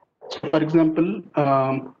something. So for example,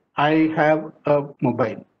 I have a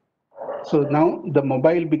mobile. So now the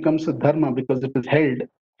mobile becomes a dharma because it is held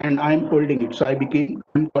and I'm holding it. So I'm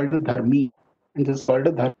called a dharmi, and this is called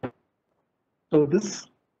a dharma. So this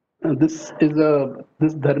is a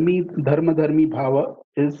this dharma dharmi bhava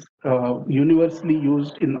is universally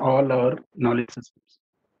used in all our knowledge systems,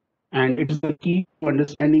 and it is the key to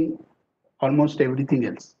understanding almost everything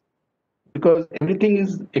else, because everything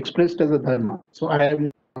is expressed as a dharma. So I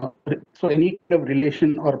have so any kind of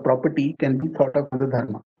relation or property can be thought of as a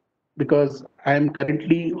dharma, because I am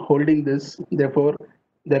currently holding this. Therefore,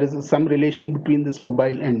 there is some relation between this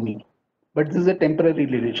mobile and me, but this is a temporary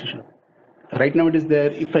relationship. Right now it is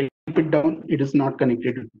there. If I keep it down, it is not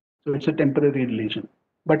connected to me. So it's a temporary relation.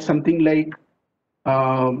 But something like,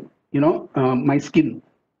 my skin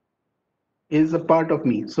is a part of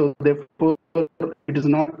me. So therefore, it is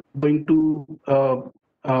not going to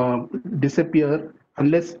disappear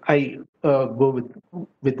unless I go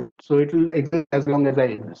with it. So it will exist as long as I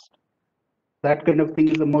exist. That kind of thing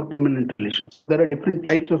is a more permanent relation. There are different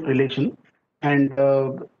types of relation, and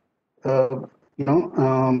uh, you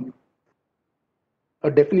know. A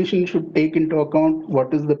definition should take into account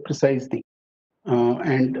what is the precise thing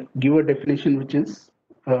and give a definition which is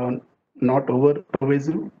not over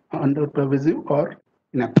pervasive, under pervasive, or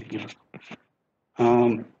inapplicable.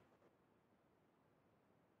 Um,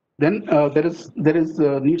 then there is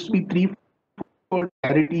needs to be three for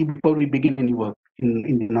clarity before we begin any work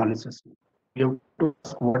in the analysis. We have to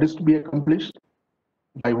ask what is to be accomplished,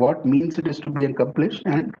 by what means it is to be accomplished,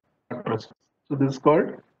 and what process. So this is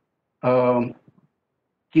called um,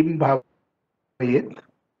 kim bhavayet,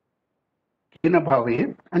 kena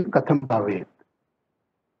bhavayet, and katham bhavayet.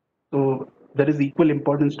 So there is equal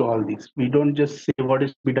importance to all these. We don't just say what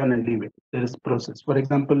is to be done and leave it. There is process. For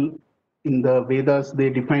example, in the Vedas, they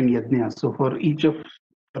define yajnas. So for each of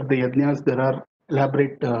the yajnas, there are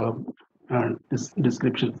elaborate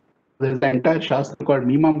descriptions. There is an entire Shastra called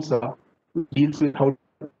Mimamsa, which deals with how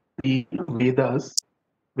the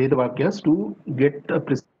Veda Vakyas to get a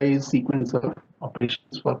precise sequence of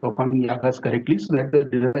operations for performing yagas correctly so that the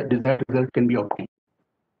desired result can be obtained.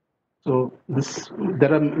 So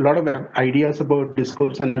there are a lot of ideas about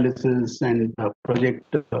discourse analysis and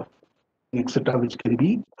project, etc., which can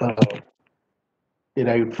be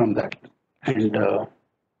derived from that. And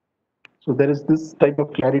So there is this type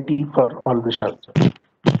of clarity for all the Shastras.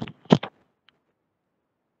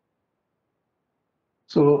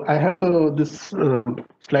 So I have this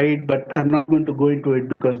slide, but I'm not going to go into it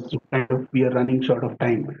because we are running short of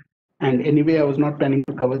time. And anyway, I was not planning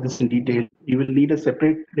to cover this in detail. You will need a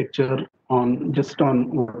separate lecture on just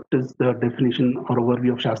on what is the definition or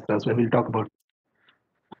overview of Shastras, where we'll talk about.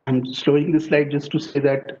 I'm showing this slide just to say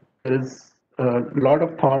that there is a lot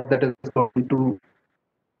of thought that has gone into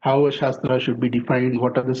how a Shastra should be defined,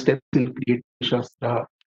 what are the steps in creating a Shastra,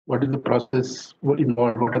 what is the process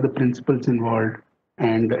involved, what are the principles involved,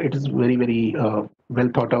 and it is very, very well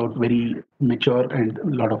thought out, very mature, and a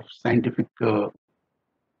lot of scientific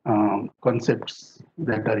concepts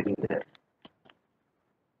that are in there.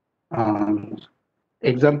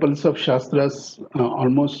 Examples of Shastras,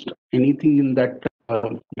 almost anything in that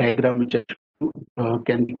diagram which I showed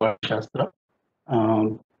can be called Shastra.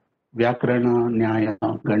 Vyakarana, Nyaya,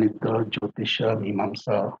 Ganita, Jyotisha,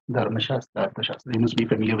 Mimamsa, Dharmashastra, Arthashastra. You must be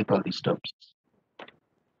familiar with all these terms.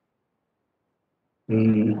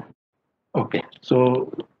 Okay,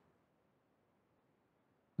 so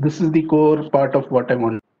this is the core part of what I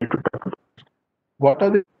wanted to talk about. What are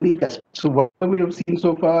the unique aspects? So what we have seen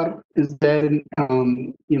so far is there in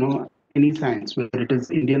any science, whether it is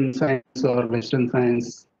Indian science or Western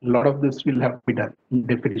science, a lot of this will have to be done.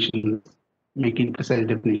 Definitions, making precise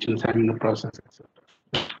definitions, having a process,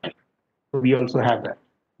 etc. So we also have that.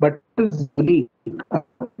 But what is unique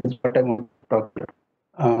is what I want to talk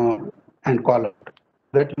about and call out.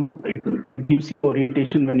 That it gives you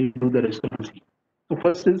orientation when you do the rest of the scene. So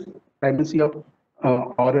first is primacy of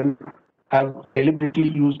oral. I've deliberately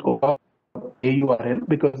used AURL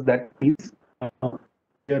because that means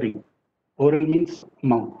hearing. Oral means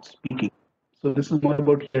mouth, speaking. So this is more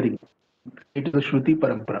about hearing. It is a Shruti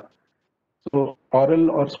Parampara. So oral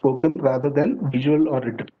or spoken rather than visual or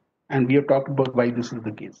written. And we have talked about why this is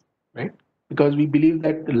the case, right? Because we believe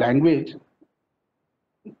that the language,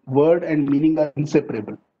 word and meaning are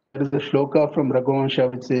inseparable. There is a shloka from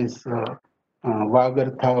Raghuvansha which says,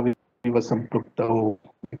 Vagartha Vivasamprukta.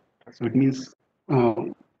 So it means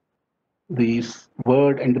these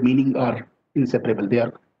word and the meaning are inseparable. They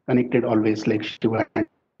are connected always like Shiva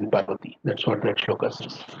and Parvati. That's what that shloka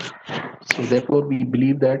says. So therefore, we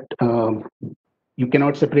believe that you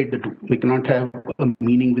cannot separate the two. We cannot have a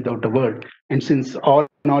meaning without a word. And since all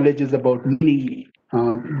knowledge is about meaning,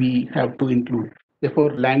 we have to include.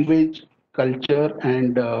 Therefore, language, culture,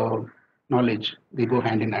 and knowledge, they go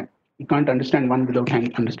hand in hand. You can't understand one without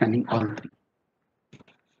understanding all three.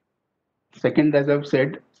 Second, as I've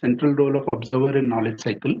said, central role of observer in knowledge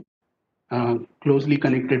cycle, closely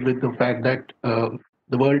connected with the fact that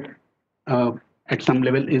the world at some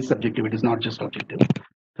level is subjective. It is not just objective.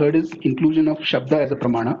 Third is inclusion of Shabda as a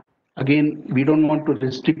Pramana. Again, we don't want to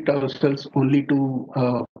restrict ourselves only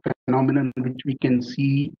to phenomenon which we can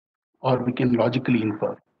see or we can logically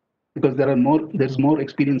infer, because there's more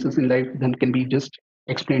experiences in life than can be just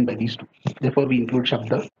explained by these two. Therefore, we include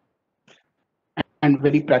Shabda. And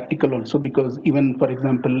very practical also, because even, for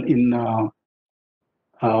example, in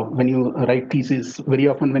when you write thesis, very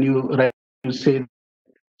often when you write, you say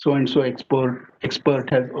so and so expert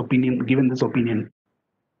has opinion, given this opinion,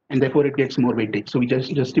 and therefore it gets more weightage. So we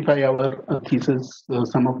just justify our thesis,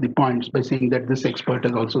 some of the points, by saying that this expert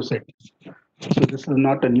has also said. So this is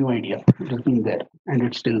not a new idea. It has been there and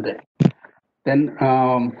it's still there. Then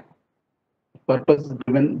purpose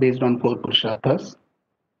given based on 4 Purusharthas.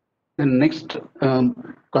 The next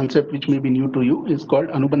concept, which may be new to you, is called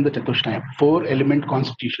Anubandha Chatushtayam, 4-element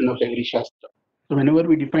constitution of every Shastra. So whenever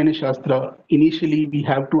we define a Shastra, initially we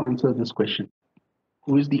have to answer this question.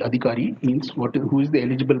 Who is the Adhikari? Means who is the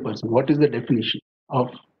eligible person? What is the definition of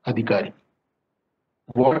Adhikari?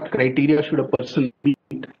 What criteria should a person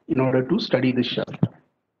meet in order to study this Shastra?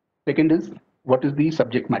 Second is, what is the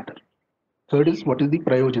subject matter? Third is, what is the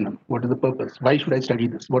prayojanam? What is the purpose? Why should I study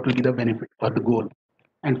this? What will be the benefit or the goal?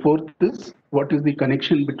 And fourth is, what is the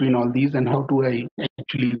connection between all these and how do I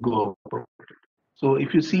actually go about it? So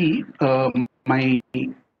if you see my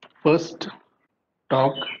first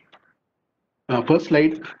talk, first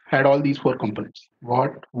slide had all these 4 components.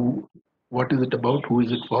 What, who, what is it about, who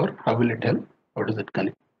is it for, how will it help, how does it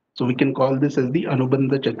connect? So we can call this as the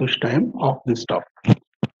Anubandha Chatushtayam of this topic.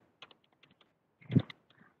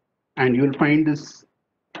 And you will find this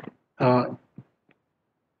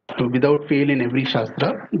without fail in every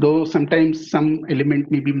Shastra, though sometimes some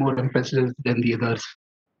element may be more emphasized than the others,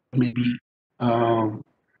 may be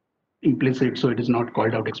implicit, so it is not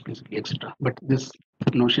called out explicitly, etc. But this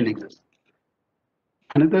notion exists.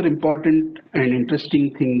 Another important and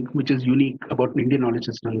interesting thing which is unique about Indian knowledge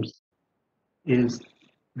systems is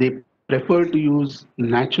they prefer to use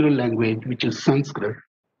natural language, which is Sanskrit,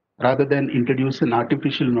 rather than introduce an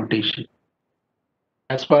artificial notation.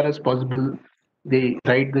 As far as possible, they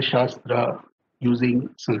write the Shastra using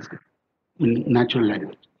Sanskrit in natural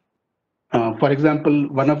language. For example,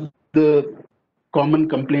 one of the common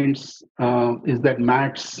complaints is that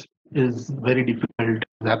maths is very difficult,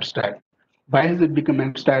 abstract. Why has it become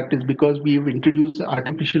abstract? Is because we've introduced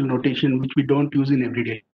artificial notation which we don't use in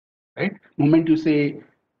everyday, right? Moment you say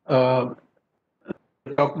want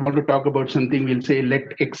to talk about something, we'll say let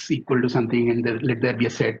x equal to something and let there be a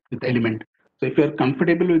set with element. So if you're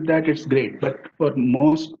comfortable with that, it's great. But for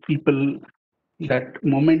most people, that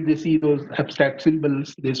moment they see those abstract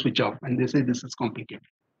symbols, they switch off and they say this is complicated.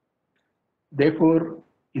 Therefore,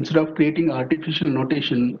 instead of creating artificial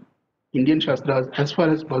notation, Indian Shastras, as far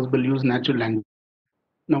as possible, use natural language.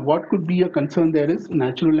 Now, what could be a concern there is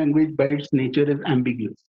natural language by its nature is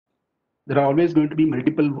ambiguous. There are always going to be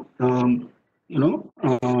multiple,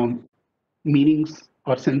 meanings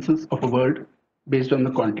or senses of a word based on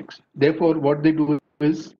the context. Therefore, what they do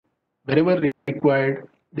is, wherever required,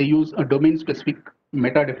 they use a domain-specific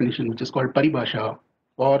meta definition, which is called paribhasha,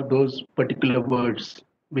 for those particular words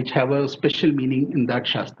which have a special meaning in that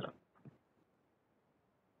shastra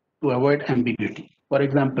to avoid ambiguity. For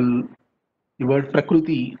example, the word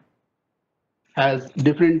prakriti has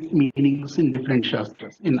different meanings in different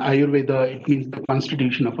shastras. In Ayurveda, it means the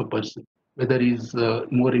constitution of a person, whether he's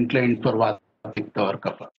more inclined for vata, pitta, or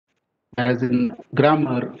kapha. As in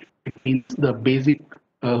grammar, it means the basic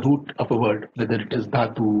root of a word, whether it is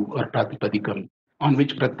dhatu or pratipadikam, on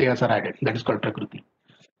which pratyas are added. That is called prakriti.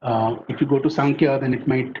 If you go to Sankhya, then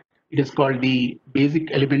it is called the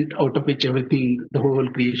basic element out of which everything, the whole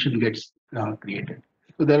creation gets created.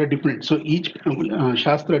 So there are different. So each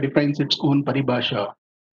Shastra defines its own paribhasha,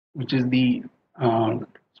 which is the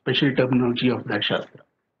special terminology of that Shastra.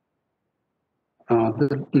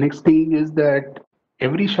 The next thing is that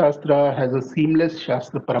every Shastra has a seamless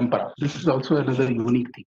Shastra parampara. This is also another unique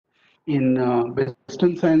thing. In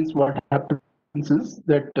Western science, what happens is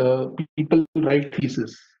that people write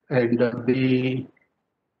thesis and they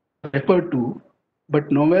refer to,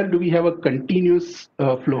 but nowhere do we have a continuous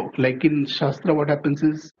flow. Like in Shastra, what happens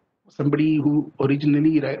is somebody who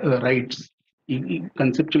originally writes, he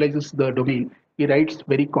conceptualizes the domain, he writes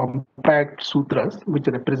very compact sutras which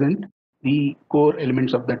represent the core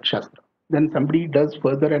elements of that Shastra. Then somebody does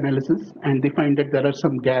further analysis and they find that there are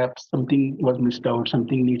some gaps, something was missed out,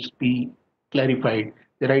 something needs to be clarified.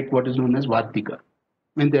 They write what is known as Vartika.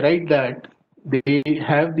 When they write that, they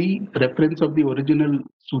have the reference of the original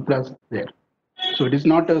sutras there. So it is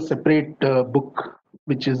not a separate book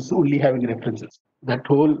which is only having references. That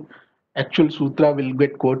whole actual sutra will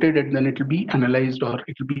get quoted and then it will be analyzed or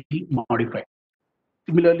it will be modified.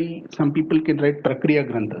 Similarly, some people can write Prakriya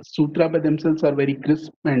Granthas. Sutra by themselves are very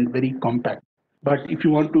crisp and very compact. But if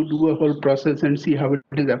you want to do a whole process and see how it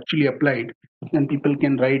is actually applied, then people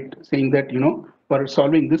can write saying that, for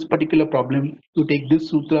solving this particular problem, you take this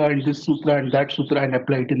sutra and that sutra and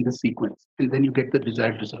apply it in this sequence. And then you get the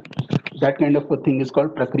desired result. That kind of a thing is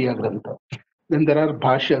called Prakriya Grantha. Then there are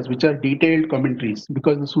bhashyas, which are detailed commentaries,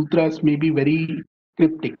 because the sutras may be very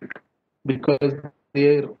cryptic, because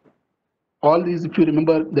they're all these, if you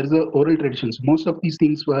remember, there is a oral traditions. Most of these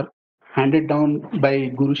things were handed down by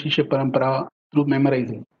Guru Shishya Parampara through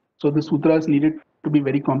memorizing. So the sutras needed to be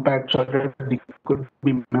very compact so that they could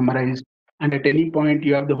be memorized. And at any point,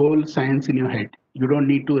 you have the whole science in your head. You don't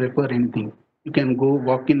need to refer anything. You can go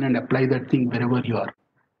walk in and apply that thing wherever you are.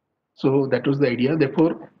 So that was the idea.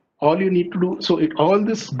 Therefore, all you need to do, so all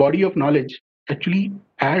this body of knowledge actually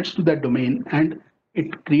adds to that domain and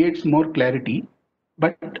it creates more clarity.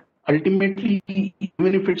 But ultimately,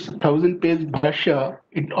 even if it's 1,000-page bhashya,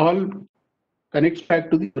 it all connects back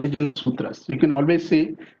to the original sutras. You can always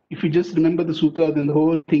say, if you just remember the sutra, then the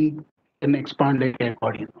whole thing can expand like an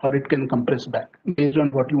accordion, or it can compress back based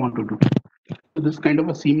on what you want to do. So this kind of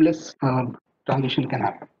a seamless transition can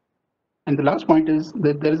happen. And the last point is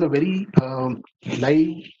that there is a very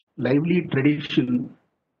lively tradition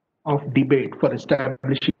of debate for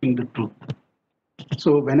establishing the truth.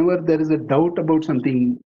 So whenever there is a doubt about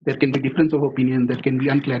something, there can be difference of opinion, there can be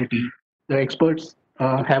unclarity. The experts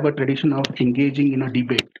have a tradition of engaging in a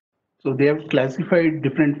debate. So they have classified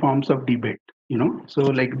different forms of debate, so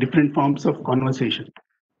like different forms of conversation.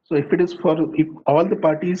 So if all the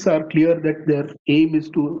parties are clear that their aim is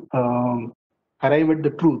to arrive at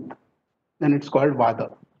the truth, then it's called vada.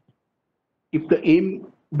 If the aim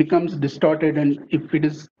becomes distorted and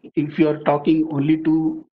if you are talking only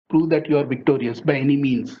to prove that you are victorious by any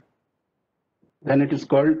means, then it is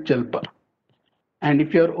called jalpa. And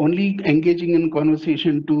if you are only engaging in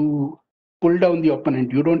conversation to pull down the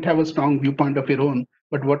opponent. You don't have a strong viewpoint of your own,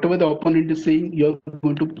 but whatever the opponent is saying, you're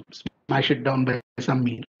going to smash it down by some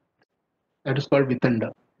means. That is called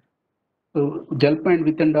Vitanda. So Jalpa and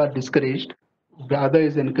Vitanda are discouraged. Vada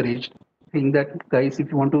is encouraged, saying that guys, if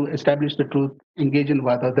you want to establish the truth, engage in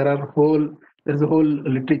Vada. There's a whole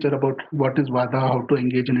literature about what is Vada, how to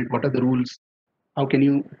engage in it, what are the rules, how can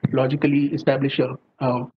you logically establish your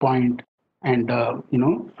point, and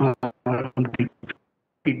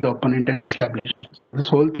defeat the opponent and establish. This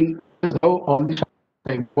whole thing is how all the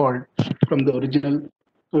chapters evolved from the original.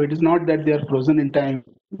 So it is not that they are frozen in time.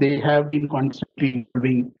 They have been constantly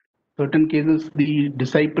evolving. Certain cases, the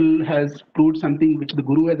disciple has proved something which the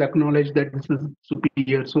guru has acknowledged that this is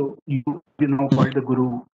superior. So you now call the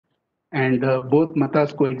guru, and both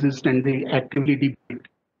matas coexist and they actively debate,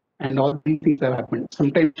 and all these things have happened.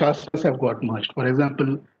 Sometimes Shastras have got merged. For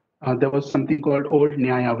example, there was something called Old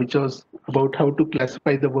Nyaya, which was about how to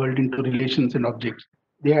classify the world into relations and objects.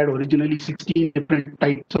 They had originally 16 different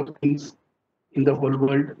types of things in the whole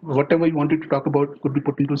world. Whatever you wanted to talk about could be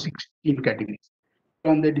put into 16 categories.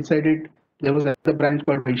 And they decided there was another branch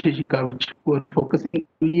called Vaisheshika, which were focusing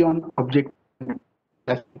only on object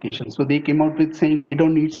classification. So they came out with saying we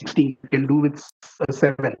don't need 16, we can do with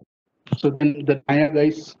 7. So then the Naya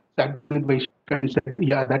guys sat with Vaisheshika and said,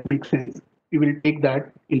 yeah, that makes sense. We will take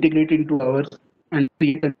that, integrate it into ours, and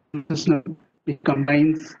create a system which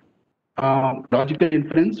combines logical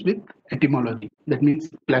inference with etymology. That means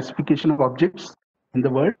classification of objects in the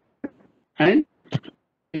world and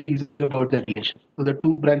is about the relation. So the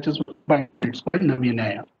two branches were combined. It's called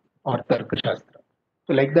Navinaya or Tarka Shastra.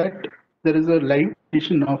 So like that, there is a live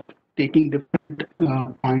tradition of taking different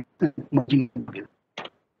points and merging them together.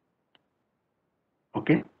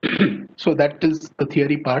 Okay, so that is the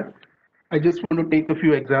theory part. I just want to take a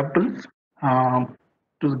few examples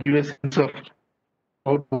to give a sense of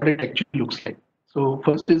what it actually looks like. So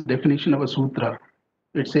first is definition of a sutra.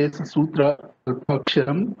 It says sutra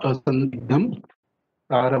alpaksharam asandigdham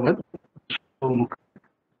saravad somukha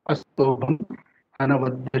astobham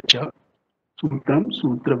anavadyacha sutram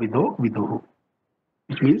sutra vido viduhu.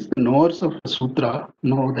 Which means the knowers of a sutra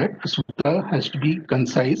know that a sutra has to be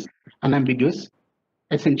concise, unambiguous,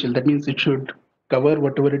 essential. That means it should cover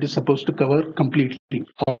whatever it is supposed to cover completely.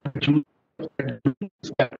 Or in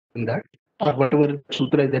that, or whatever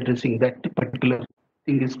sutra is addressing, that particular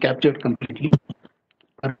thing is captured completely.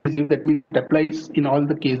 That means it applies in all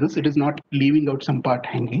the cases. It is not leaving out some part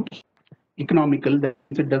hanging. Economical, that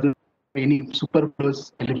means it doesn't have any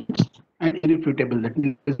superfluous elements, and irrefutable. That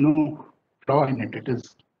means there is no flaw in it. It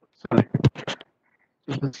is solid.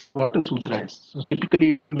 So this is what a sutra is. So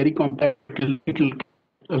typically, very compact. It will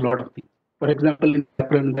a lot of things. For example, in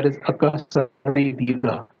Vyakaran, there is Akasarane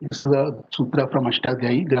Dirgha. This is a sutra from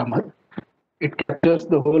Ashtadhyayi grammar. It captures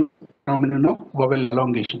the whole phenomenon of vowel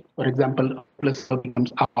elongation. For example, plus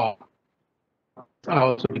becomes a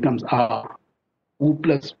also becomes a. U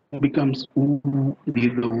plus U becomes U,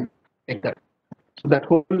 Dirgha, like that. So that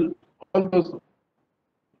whole, all those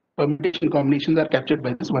permutation combinations are captured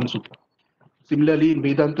by this one sutra. Similarly, in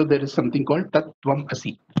Vedanta, there is something called Tat Tvam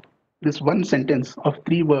Asi. This one sentence of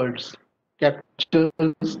 3 words captures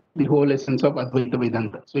the whole essence of Advaita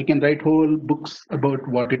Vedanta. So you can write whole books about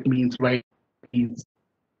what it means, why it means,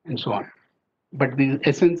 and so on. But the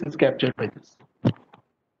essence is captured by this.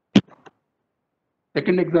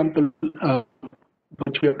 Second example,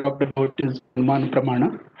 which we have talked about, is Man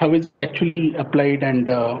Pramana. How is it actually applied and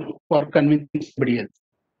for convincing somebody else?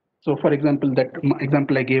 So, for example, that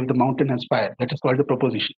example I gave, the mountain has fire. That is called the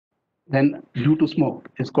proposition. Then, due to smoke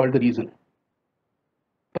is called the reason.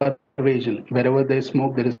 Pervasion, wherever there is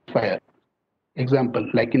smoke, there is fire. Example,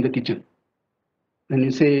 like in the kitchen. Then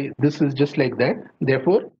you say, this is just like that,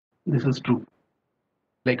 therefore, this is true.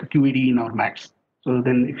 Like a QED in our maths. So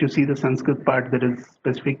then if you see the Sanskrit part, there is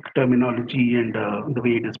specific terminology and the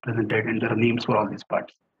way it is presented, and there are names for all these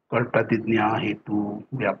parts called Pratidnya, Hetu,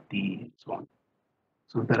 Vyapti, and so on.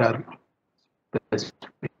 So there are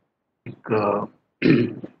specific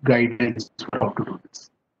guidelines for how to do this.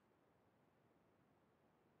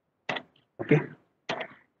 Okay.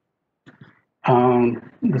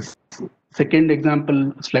 This second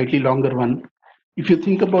example, slightly longer one. If you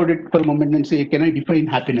think about it for a moment and say, can I define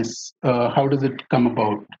happiness? How does it come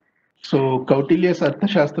about? So Kautilya's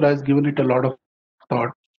Arthashastra has given it a lot of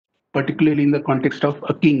thought, particularly in the context of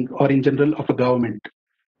a king or in general of a government.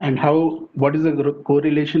 And how, what is the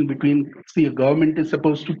correlation between, see, a government is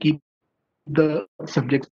supposed to keep the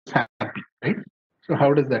subjects happy, right? So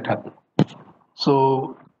how does that happen?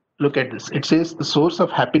 So look at this. It says the source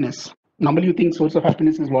of happiness. Normally you think source of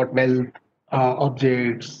happiness is what? Wealth,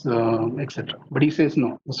 objects, etc. But he says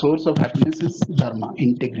no, the source of happiness is dharma,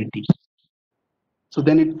 integrity. So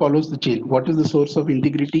then it follows the chain. What is the source of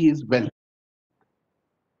integrity is wealth.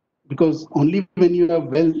 Because only when you have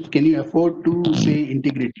wealth can you afford to say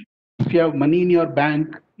integrity. If you have money in your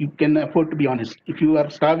bank, you can afford to be honest. If you are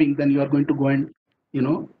starving, then you are going to go and,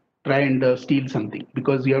 try and steal something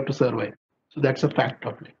because you have to survive. So that's a fact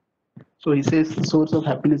of life. So he says the source of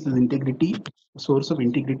happiness is integrity. The source of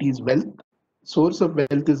integrity is wealth. Source of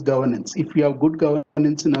wealth is governance. If you have good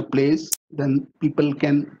governance in a place, then people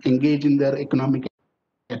can engage in their economic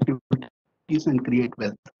activities and create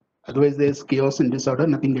wealth. Otherwise, there's chaos and disorder,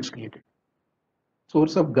 nothing gets created.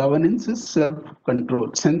 Source of governance is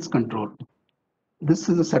self-control, sense control. This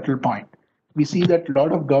is a subtle point. We see that a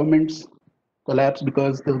lot of governments collapse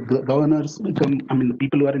because the governors become, the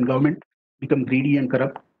people who are in government become greedy and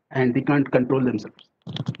corrupt and they can't control themselves.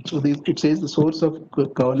 So it says the source of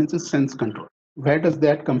governance is sense control. Where does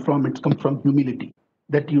that come from? It comes from humility.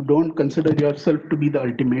 That you don't consider yourself to be the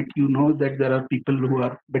ultimate. You know that there are people who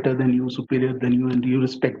are better than you, superior than you, and you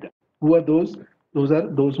respect them. Who are those? Those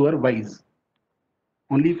are those who are wise.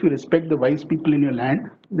 Only if you respect the wise people in your land,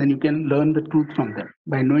 then you can learn the truth from them.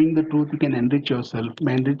 By knowing the truth, you can enrich yourself.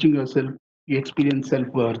 By enriching yourself, you experience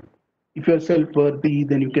self-worth. If you are self-worthy,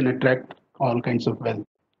 then you can attract all kinds of wealth.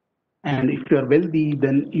 And if you are wealthy,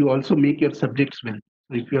 then you also make your subjects wealthy.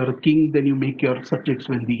 So if you are a king, then you make your subjects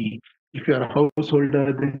wealthy. If you are a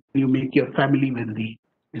householder, then you make your family wealthy,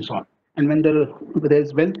 and so on. And when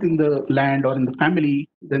there's wealth in the land or in the family,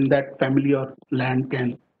 then that family or land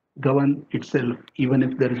can govern itself, even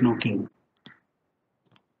if there is no king.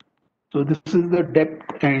 So this is the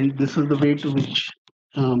depth, and this is the way to which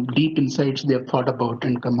deep insights they have thought about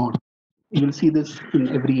and come out. You will see this in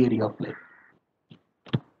every area of life.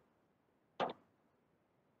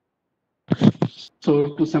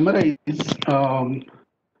 So to summarize,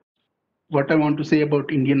 what I want to say about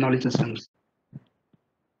Indian knowledge systems.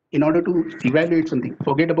 In order to evaluate something,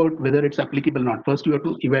 forget about whether it's applicable or not. First, you have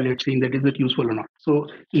to evaluate, saying that is it useful or not. So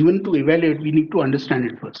even to evaluate, we need to understand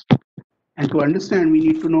it first. And to understand, we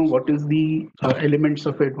need to know what is the elements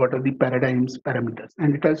of it, what are the paradigms, parameters,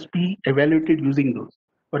 and it has to be evaluated using those.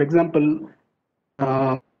 For example,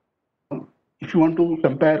 uh, if you want to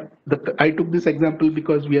compare, I took this example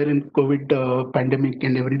because we are in COVID pandemic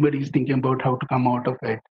and everybody is thinking about how to come out of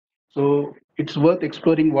it. So it's worth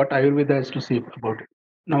exploring what Ayurveda has to say about it.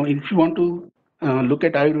 Now, if you want to look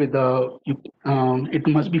at Ayurveda, it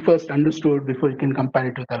must be first understood before you can compare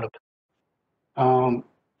it with allopathy.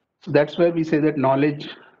 So that's where we say that knowledge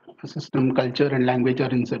system, culture, and language are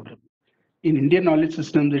inseparable. In Indian knowledge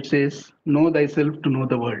systems, it says, know thyself to know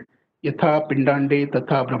the world. Yatha pindande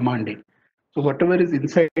tatha brahmande. So whatever is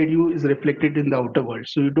inside you is reflected in the outer world.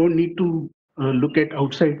 So you don't need to look at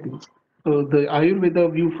outside things. So the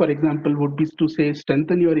Ayurveda view, for example, would be to say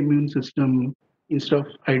strengthen your immune system instead of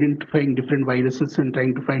identifying different viruses and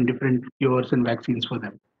trying to find different cures and vaccines for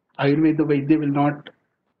them. Ayurveda Vaidya will not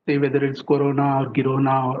say whether it's corona or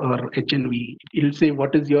girona or HNV. It'll say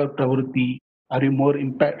what is your pravrutti. Are you more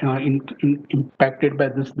impacted by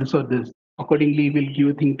this or this? Accordingly, we'll give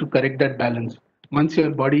you thing to correct that balance. Once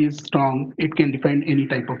your body is strong, it can define any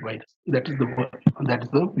type of virus. That is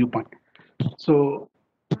the viewpoint. So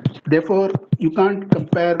therefore, you can't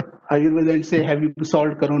compare Ayurveda and say, have you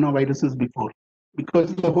solved coronaviruses before?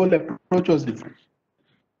 Because the whole approach was different.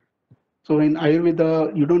 So in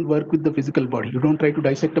Ayurveda, you don't work with the physical body. You don't try to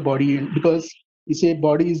dissect the body, and because you say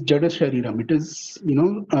body is jada shariram, it is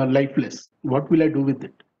lifeless. What will I do with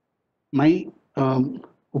it? My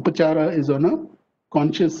upachara is on a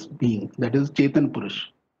conscious being, that is Chetan Purush.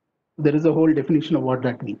 There is a whole definition of what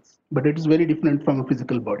that means, but it is very different from a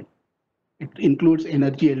physical body. It includes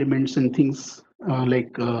energy elements and things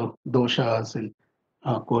like doshas and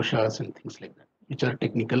koshas and things like that, which are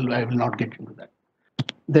technical. I will not get into that.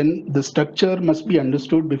 Then the structure must be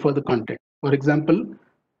understood before the content. For example,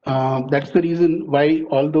 that's the reason why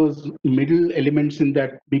all those middle elements in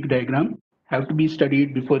that big diagram have to be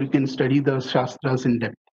studied before you can study the Shastras in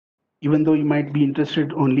depth. Even though you might be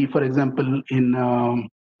interested only, for example, in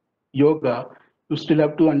yoga, you still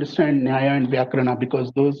have to understand Nyaya and Vyakarana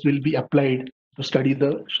because those will be applied to study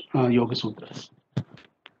the Yoga Sutras.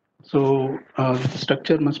 So the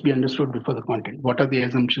structure must be understood before the content. What are the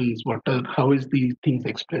assumptions? How is the things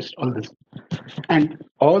expressed? All this. And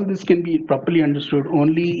all this can be properly understood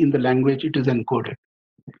only in the language it is encoded.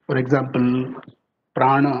 For example,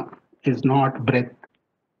 prana is not breath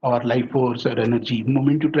or life force or energy. The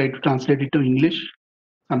moment you try to translate it to English,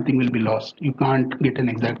 something will be lost. You can't get an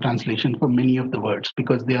exact translation for many of the words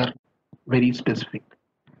because they are very specific.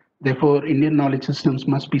 Therefore, Indian knowledge systems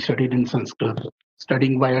must be studied in Sanskrit.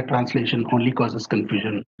 Studying via translation only causes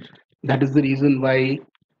confusion. That is the reason why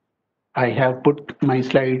I have put my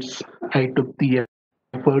slides. I took the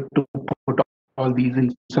effort to put all these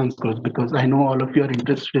in Sanskrit because I know all of you are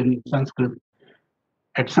interested in Sanskrit.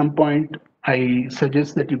 At some point, I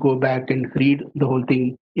suggest that you go back and read the whole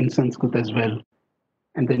thing in Sanskrit as well,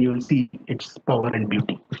 and then you will see its power and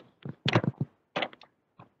beauty.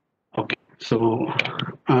 Okay, so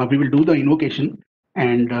we will do the invocation,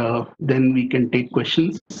 and then we can take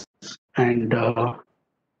questions. And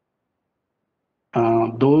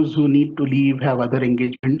those who need to leave, have other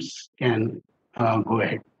engagements, can go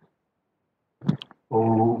ahead.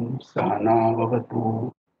 Om Sahana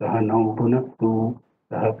Vavatu Sahanau Bhunaktu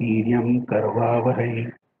Sah Veeryam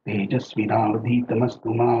Karvavahai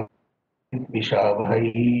Tejasvinavadhitamastu Ma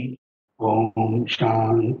Vishavahai. Om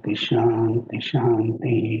Shanti Shanti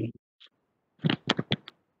Shanti.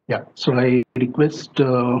 Yeah, so I request,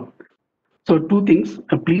 so two things.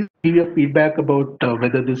 Please give your feedback about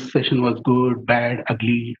whether this session was good, bad,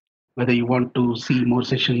 ugly, whether you want to see more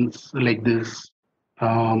sessions like this.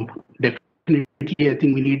 Definitely, I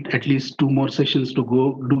think we need at least 2 more sessions to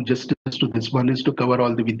go do justice to this. One is to cover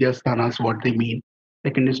all the Vidyasthanas, what they mean.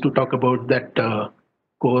 Second is to talk about that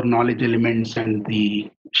core knowledge elements and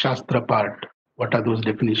the Shaastra part. What are those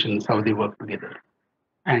definitions, how they work together.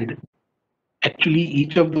 And actually,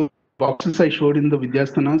 each of the boxes I showed in the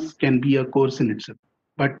Vidyasthanas can be a course in itself.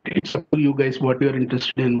 But it's up to you guys what you're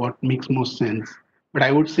interested in, what makes most sense. But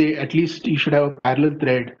I would say at least you should have a parallel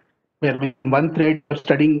thread where in one thread you're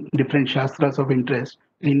studying different Shastras of interest,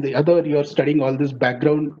 and in the other you're studying all this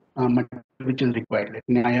background material which is required, like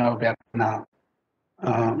Nyaya, Vyakana,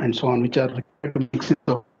 and so on, which are required to make sense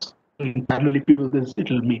of. In parallel, if you do this, it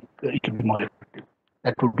will be more effective.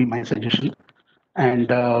 That would be my suggestion.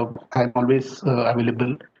 And I'm always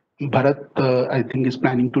available. Bharat, I think, is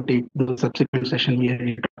planning to take the subsequent session where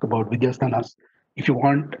we talk about Vidyasthanas. If you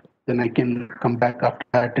want, then I can come back after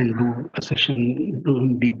that and do a session,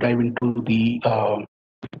 do deep dive into the,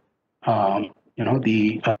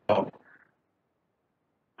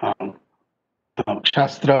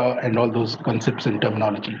 Shastra and all those concepts and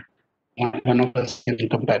terminology. One of us can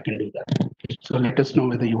come back and do that. So let us know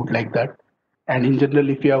whether you would like that. And in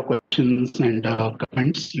general, if you have questions and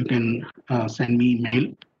comments, you can send me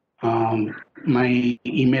email. My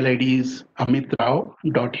email ID is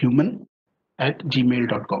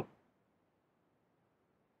amitrao.human@gmail.com.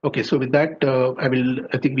 Okay, so with that, I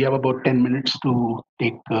think we have about 10 minutes to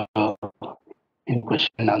take in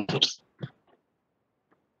question and answers.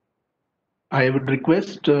 I would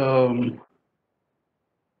request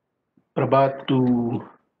Prabhat to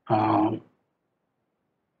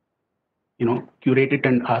curate it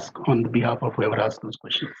and ask on the behalf of whoever asks those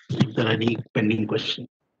questions. If there are any pending questions.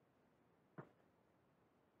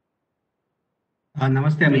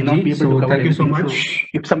 Namaste, I may not be Amitji. able to cover Thank you so everything. much.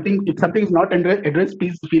 So if something is not addressed,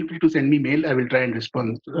 please feel free to send me mail. I will try and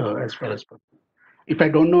respond as far as possible. If I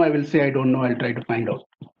don't know, I will say I don't know. I'll try to find out.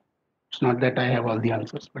 It's not that I have all the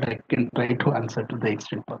answers, but I can try to answer to the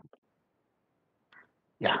extent possible.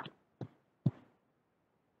 Yeah.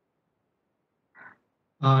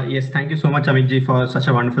 Yes, thank you so much, Amitji, for such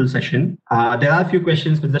a wonderful session. There are a few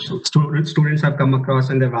questions which the students have come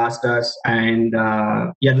across and they've asked us. And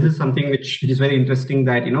yeah, this is something which is very interesting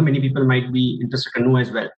that, many people might be interested to know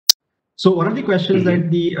as well. So one of the questions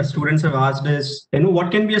that the students have asked is,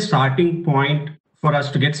 what can be a starting point for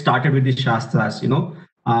us to get started with the Shastras,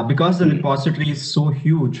 because the repository is so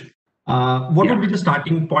huge. What would be the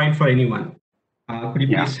starting point for anyone? Could you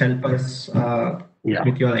please help us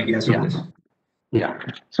with your ideas on this? Yeah.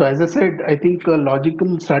 So as I said, I think a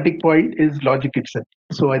logical starting point is logic itself.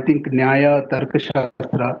 So I think Nyaya, Tarka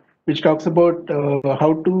Shastra, which talks about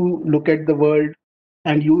how to look at the world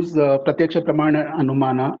and use Pratyaksha Pramana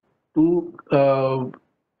Anumana to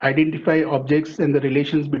identify objects and the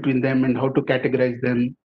relations between them and how to categorize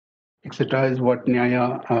them, etc., is what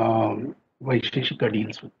Nyaya Vaisheshika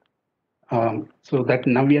deals with. So that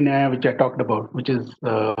Navya Nyaya, which I talked about, which is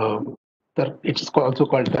it's also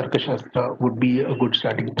called Tarka Shastra, would be a good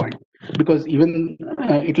starting point, because even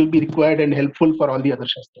it will be required and helpful for all the other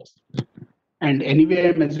Shastras. And anyway,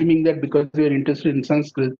 I'm assuming that because you're interested in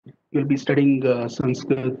Sanskrit, you'll be studying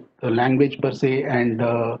Sanskrit, the language per se, and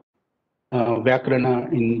Vyakarana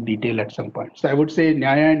in detail at some point. So I would say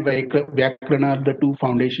Nyaya and Vyakarana are the two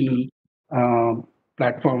foundational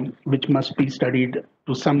platforms which must be studied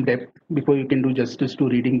to some depth before you can do justice to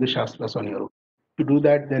reading the Shastras on your own. To do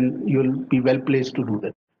that, then you'll be well placed to do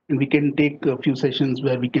that. And we can take a few sessions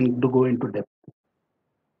where we can go into depth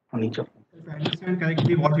on each of them. I understand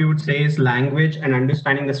correctly, what we would say is language and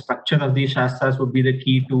understanding the structure of these shastras would be the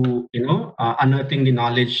key to, unearthing the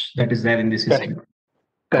knowledge that is there in the Correct. system.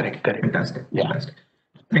 Okay, Correct. fantastic, Yeah. fantastic.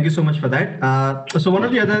 Thank you so much for that. So one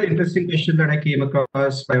of the other interesting questions that I came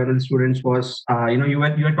across by one of the students was, you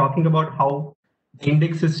were talking about how the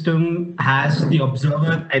Indic system has the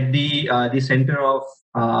observer at the center of,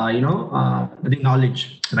 the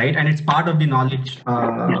knowledge, right? And it's part of the knowledge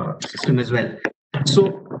system as well.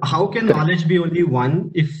 So how can knowledge be only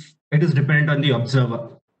one if it is dependent on the observer?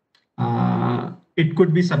 It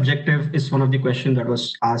could be subjective is one of the questions that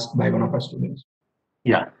was asked by one of our students.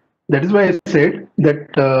 Yeah. That is why I said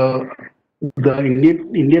that the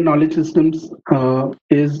Indian knowledge systems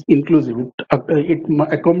is inclusive. It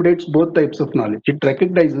accommodates both types of knowledge. It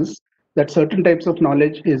recognizes that certain types of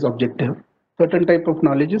knowledge is objective, certain type of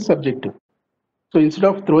knowledge is subjective. So instead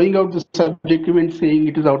of throwing out the subjective and saying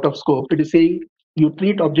it is out of scope, it is saying you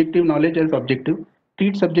treat objective knowledge as objective,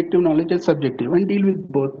 treat subjective knowledge as subjective, and deal with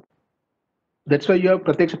both. That's why you have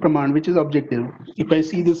Pratyaksha Praman, which is objective. If I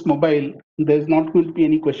see this mobile, there's not going to be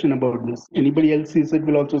any question about this. Anybody else sees it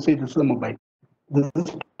will also say this is a mobile. This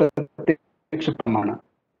is Pratyaksha Pramana.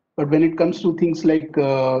 But when it comes to things like,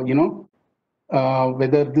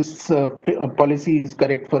 whether this policy is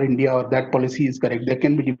correct for India or that policy is correct, there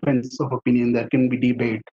can be difference of opinion, there can be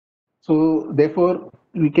debate. So therefore,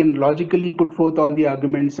 we can logically put forth all the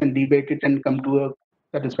arguments and debate it and come to a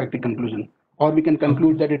satisfactory conclusion. Or we can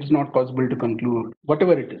conclude that it is not possible to conclude,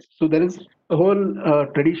 whatever it is. So there is a whole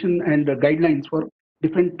tradition and guidelines for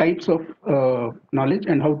different types of knowledge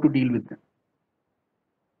and how to deal with them.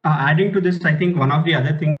 Adding to this, I think one of the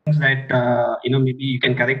other things that, maybe you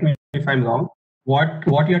can correct me if I'm wrong.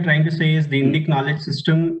 What you're trying to say is the Indic knowledge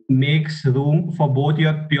system makes room for both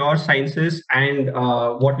your pure sciences and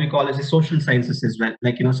what we call as the social sciences as well,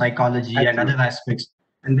 like, psychology and other aspects.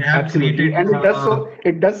 And they have created, and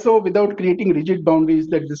it does so without creating rigid boundaries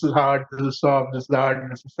that this is hard, this is soft, this is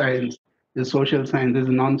hard, this is science, this is social science, this is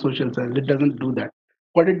non-social science. It doesn't do that.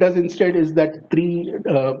 What it does instead is that three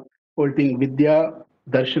whole thing: Vidya,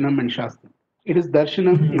 Darshanam, and Shastra. It is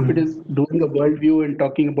Darshanam if it is doing a worldview and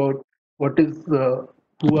talking about what is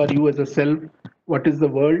who are you as a self, what is the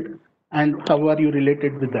world, and how are you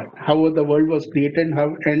related with that? How the world was created,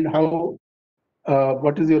 how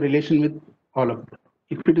what is your relation with all of them?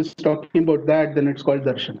 If it is talking about that, then it's called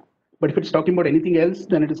darshan. But if it's talking about anything else,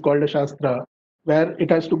 then it is called a shastra, where it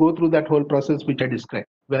has to go through that whole process which I described,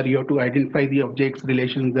 where you have to identify the objects,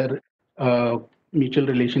 relations, their mutual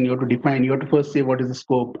relation. You have to define. You have to first say what is the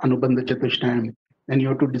scope, anubandha chatushtayam. Then you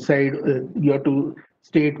have to decide. You have to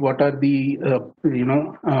state what are the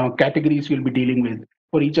categories you'll be dealing with.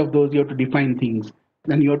 For each of those, you have to define things.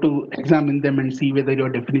 Then you have to examine them and see whether your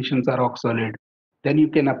definitions are rock solid. Then you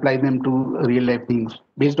can apply them to real life things.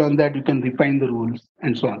 Based on that, you can refine the rules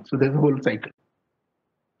and so on. So there's a whole cycle.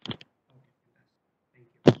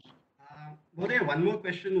 Bodhe, one more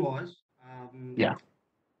question was,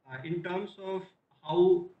 in terms of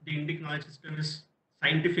how the Indic knowledge system is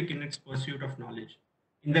scientific in its pursuit of knowledge,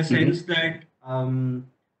 in the sense that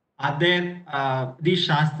are there these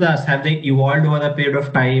shastras, have they evolved over a period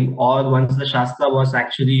of time, or once the shastra was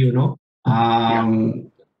actually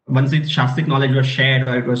once the shastric knowledge was shared,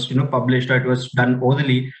 or it was published, or it was done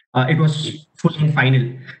orally, it was full and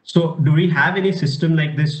final. So do we have any system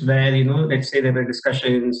like this where let's say there were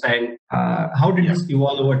discussions, and how did this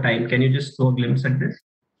evolve over time? Can you just throw a glimpse at this?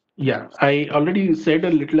 Yeah, I already said a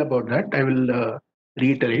little about that. I will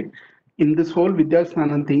reiterate. In this whole Vidya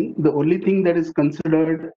Snanan thing, the only thing that is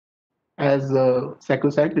considered as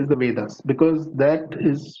sacrosanct is the Vedas, because that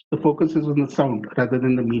is the focus is on the sound rather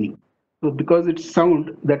than the meaning. So because it's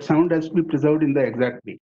sound, that sound has to be preserved in the exact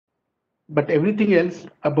way. But everything else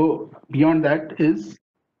above beyond that is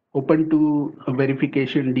open to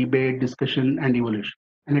verification, debate, discussion, and evolution.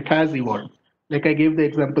 And it has evolved. Like I gave the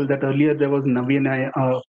example that earlier there was Navya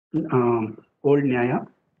Nyaya, old Nyaya,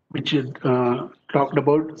 which is, talked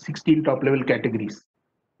about 16 top level categories,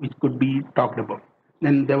 which could be talked about.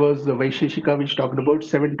 Then there was the Vaisheshika, which talked about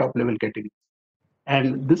 7 top level categories.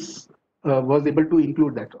 And this was able to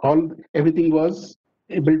include that. Everything was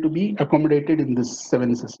able to be accommodated in this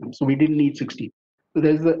 7 system. So we didn't need 16. So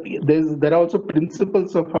there are also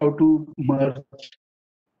principles of how to merge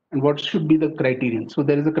and what should be the criterion. So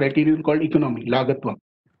there is a criterion called economy, lagatvam.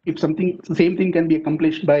 If something, same thing can be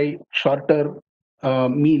accomplished by shorter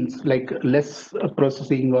means, like less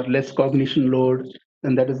processing or less cognition load,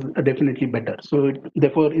 then that is definitely better. So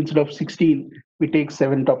therefore, instead of 16, we take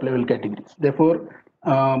 7 top level categories. Therefore,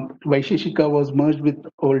 Vaisheshika was merged with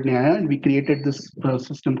old Nyaya, and we created this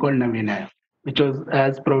system called Navya Nyaya, which was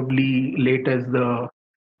as probably late as the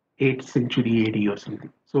 8th century AD or something.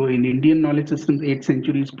 So in Indian knowledge systems, 8th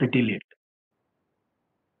century is pretty late.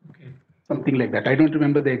 Okay. Something like that. I don't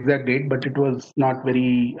remember the exact date, but it was not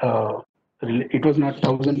very, it was not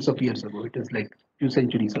thousands of years ago. It is like few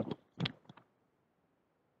centuries ago.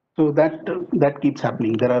 So that keeps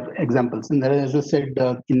happening. There are examples, and there, as I said,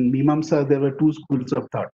 in Mimamsa there were two schools of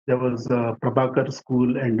thought. There was Prabhakar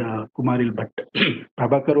school and Kumaril Bhatt.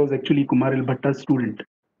 Prabhakar was actually Kumaril Bhatta's student,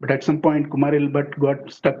 but at some point Kumaril Bhatt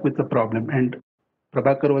got stuck with a problem, and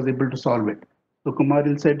Prabhakar was able to solve it. So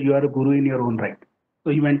Kumaril said, "You are a guru in your own right."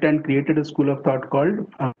 So he went and created a school of thought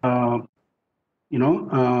called, the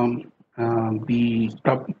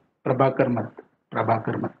Prabhakar Mat,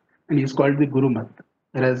 and he's called the Guru Mat,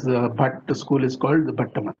 whereas Bhatt school is called the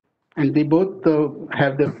Bhatta Mat. And they both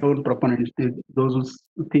have their own proponents. Those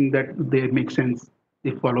who think that they make sense, they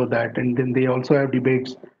follow that, and then they also have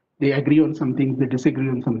debates. They agree on something, they disagree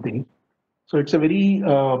on something. So it's a very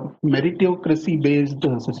meritocracy-based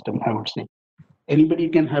system, I would say. Anybody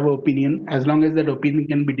can have an opinion as long as that opinion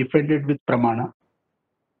can be defended with pramana,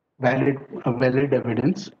 valid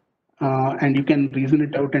evidence, and you can reason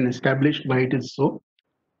it out and establish why it is so,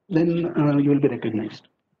 then you will be recognized.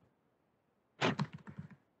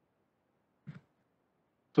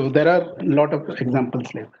 So there are a lot of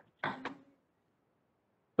examples like that.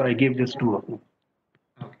 So I gave just two of them.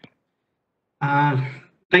 Okay.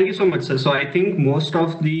 Thank you so much, sir. So I think most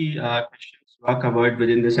of the questions were covered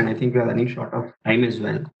within this, and I think we are running short of time as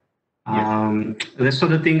well. Rest of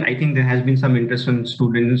the thing, I think there has been some interest from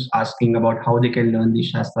students asking about how they can learn these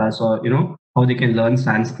shastras, or how they can learn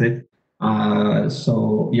Sanskrit.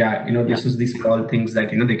 So yeah, these are all things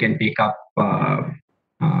that they can take up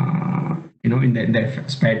in their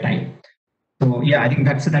spare time. So yeah, I think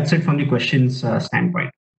that's it from the questions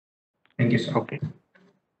standpoint. Thank you, sir. Okay.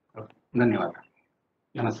 Dhanyawad.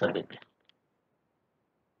 Namaste.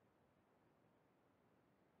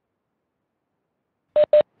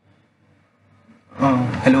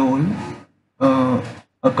 Hello all.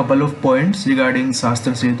 A couple of points regarding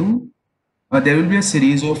Shaastra Setu. There will be a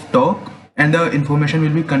series of talk and the information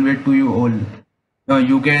will be conveyed to you all.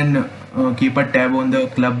 You can keep a tab on the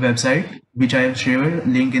club website, which I have shared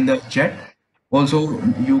link in the chat. Also,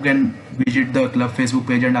 you can visit the club Facebook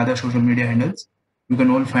page and other social media handles. You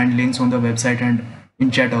can all find links on the website and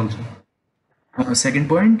in chat also. Second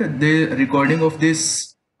point, the recording of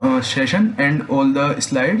this session and all the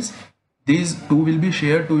slides, these two will be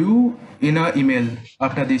shared to you in an email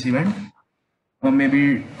after this event,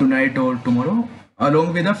 maybe tonight or tomorrow,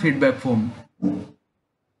 along with a feedback form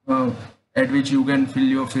at which you can fill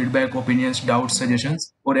your feedback, opinions, doubts,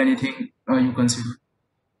 suggestions, or anything you consider.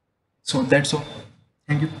 So that's all.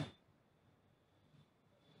 Thank you.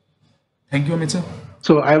 Thank you, Amit sir.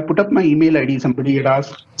 So I have put up my email ID. Somebody had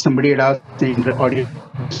asked in the audio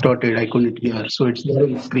started. I couldn't hear. So it's there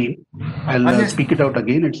on the screen. I'll Yes. speak it out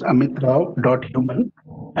again. It's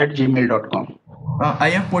amitrao.human@gmail.com. I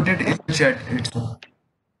have put it in the chat.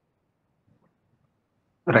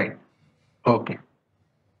 Right. Okay.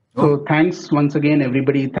 So thanks once again,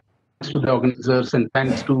 everybody. Thanks to the organizers and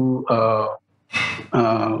thanks to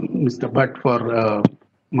Mr. Bhatt for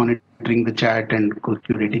monitoring the chat and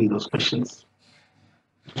curating those questions.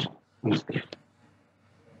 Namaste.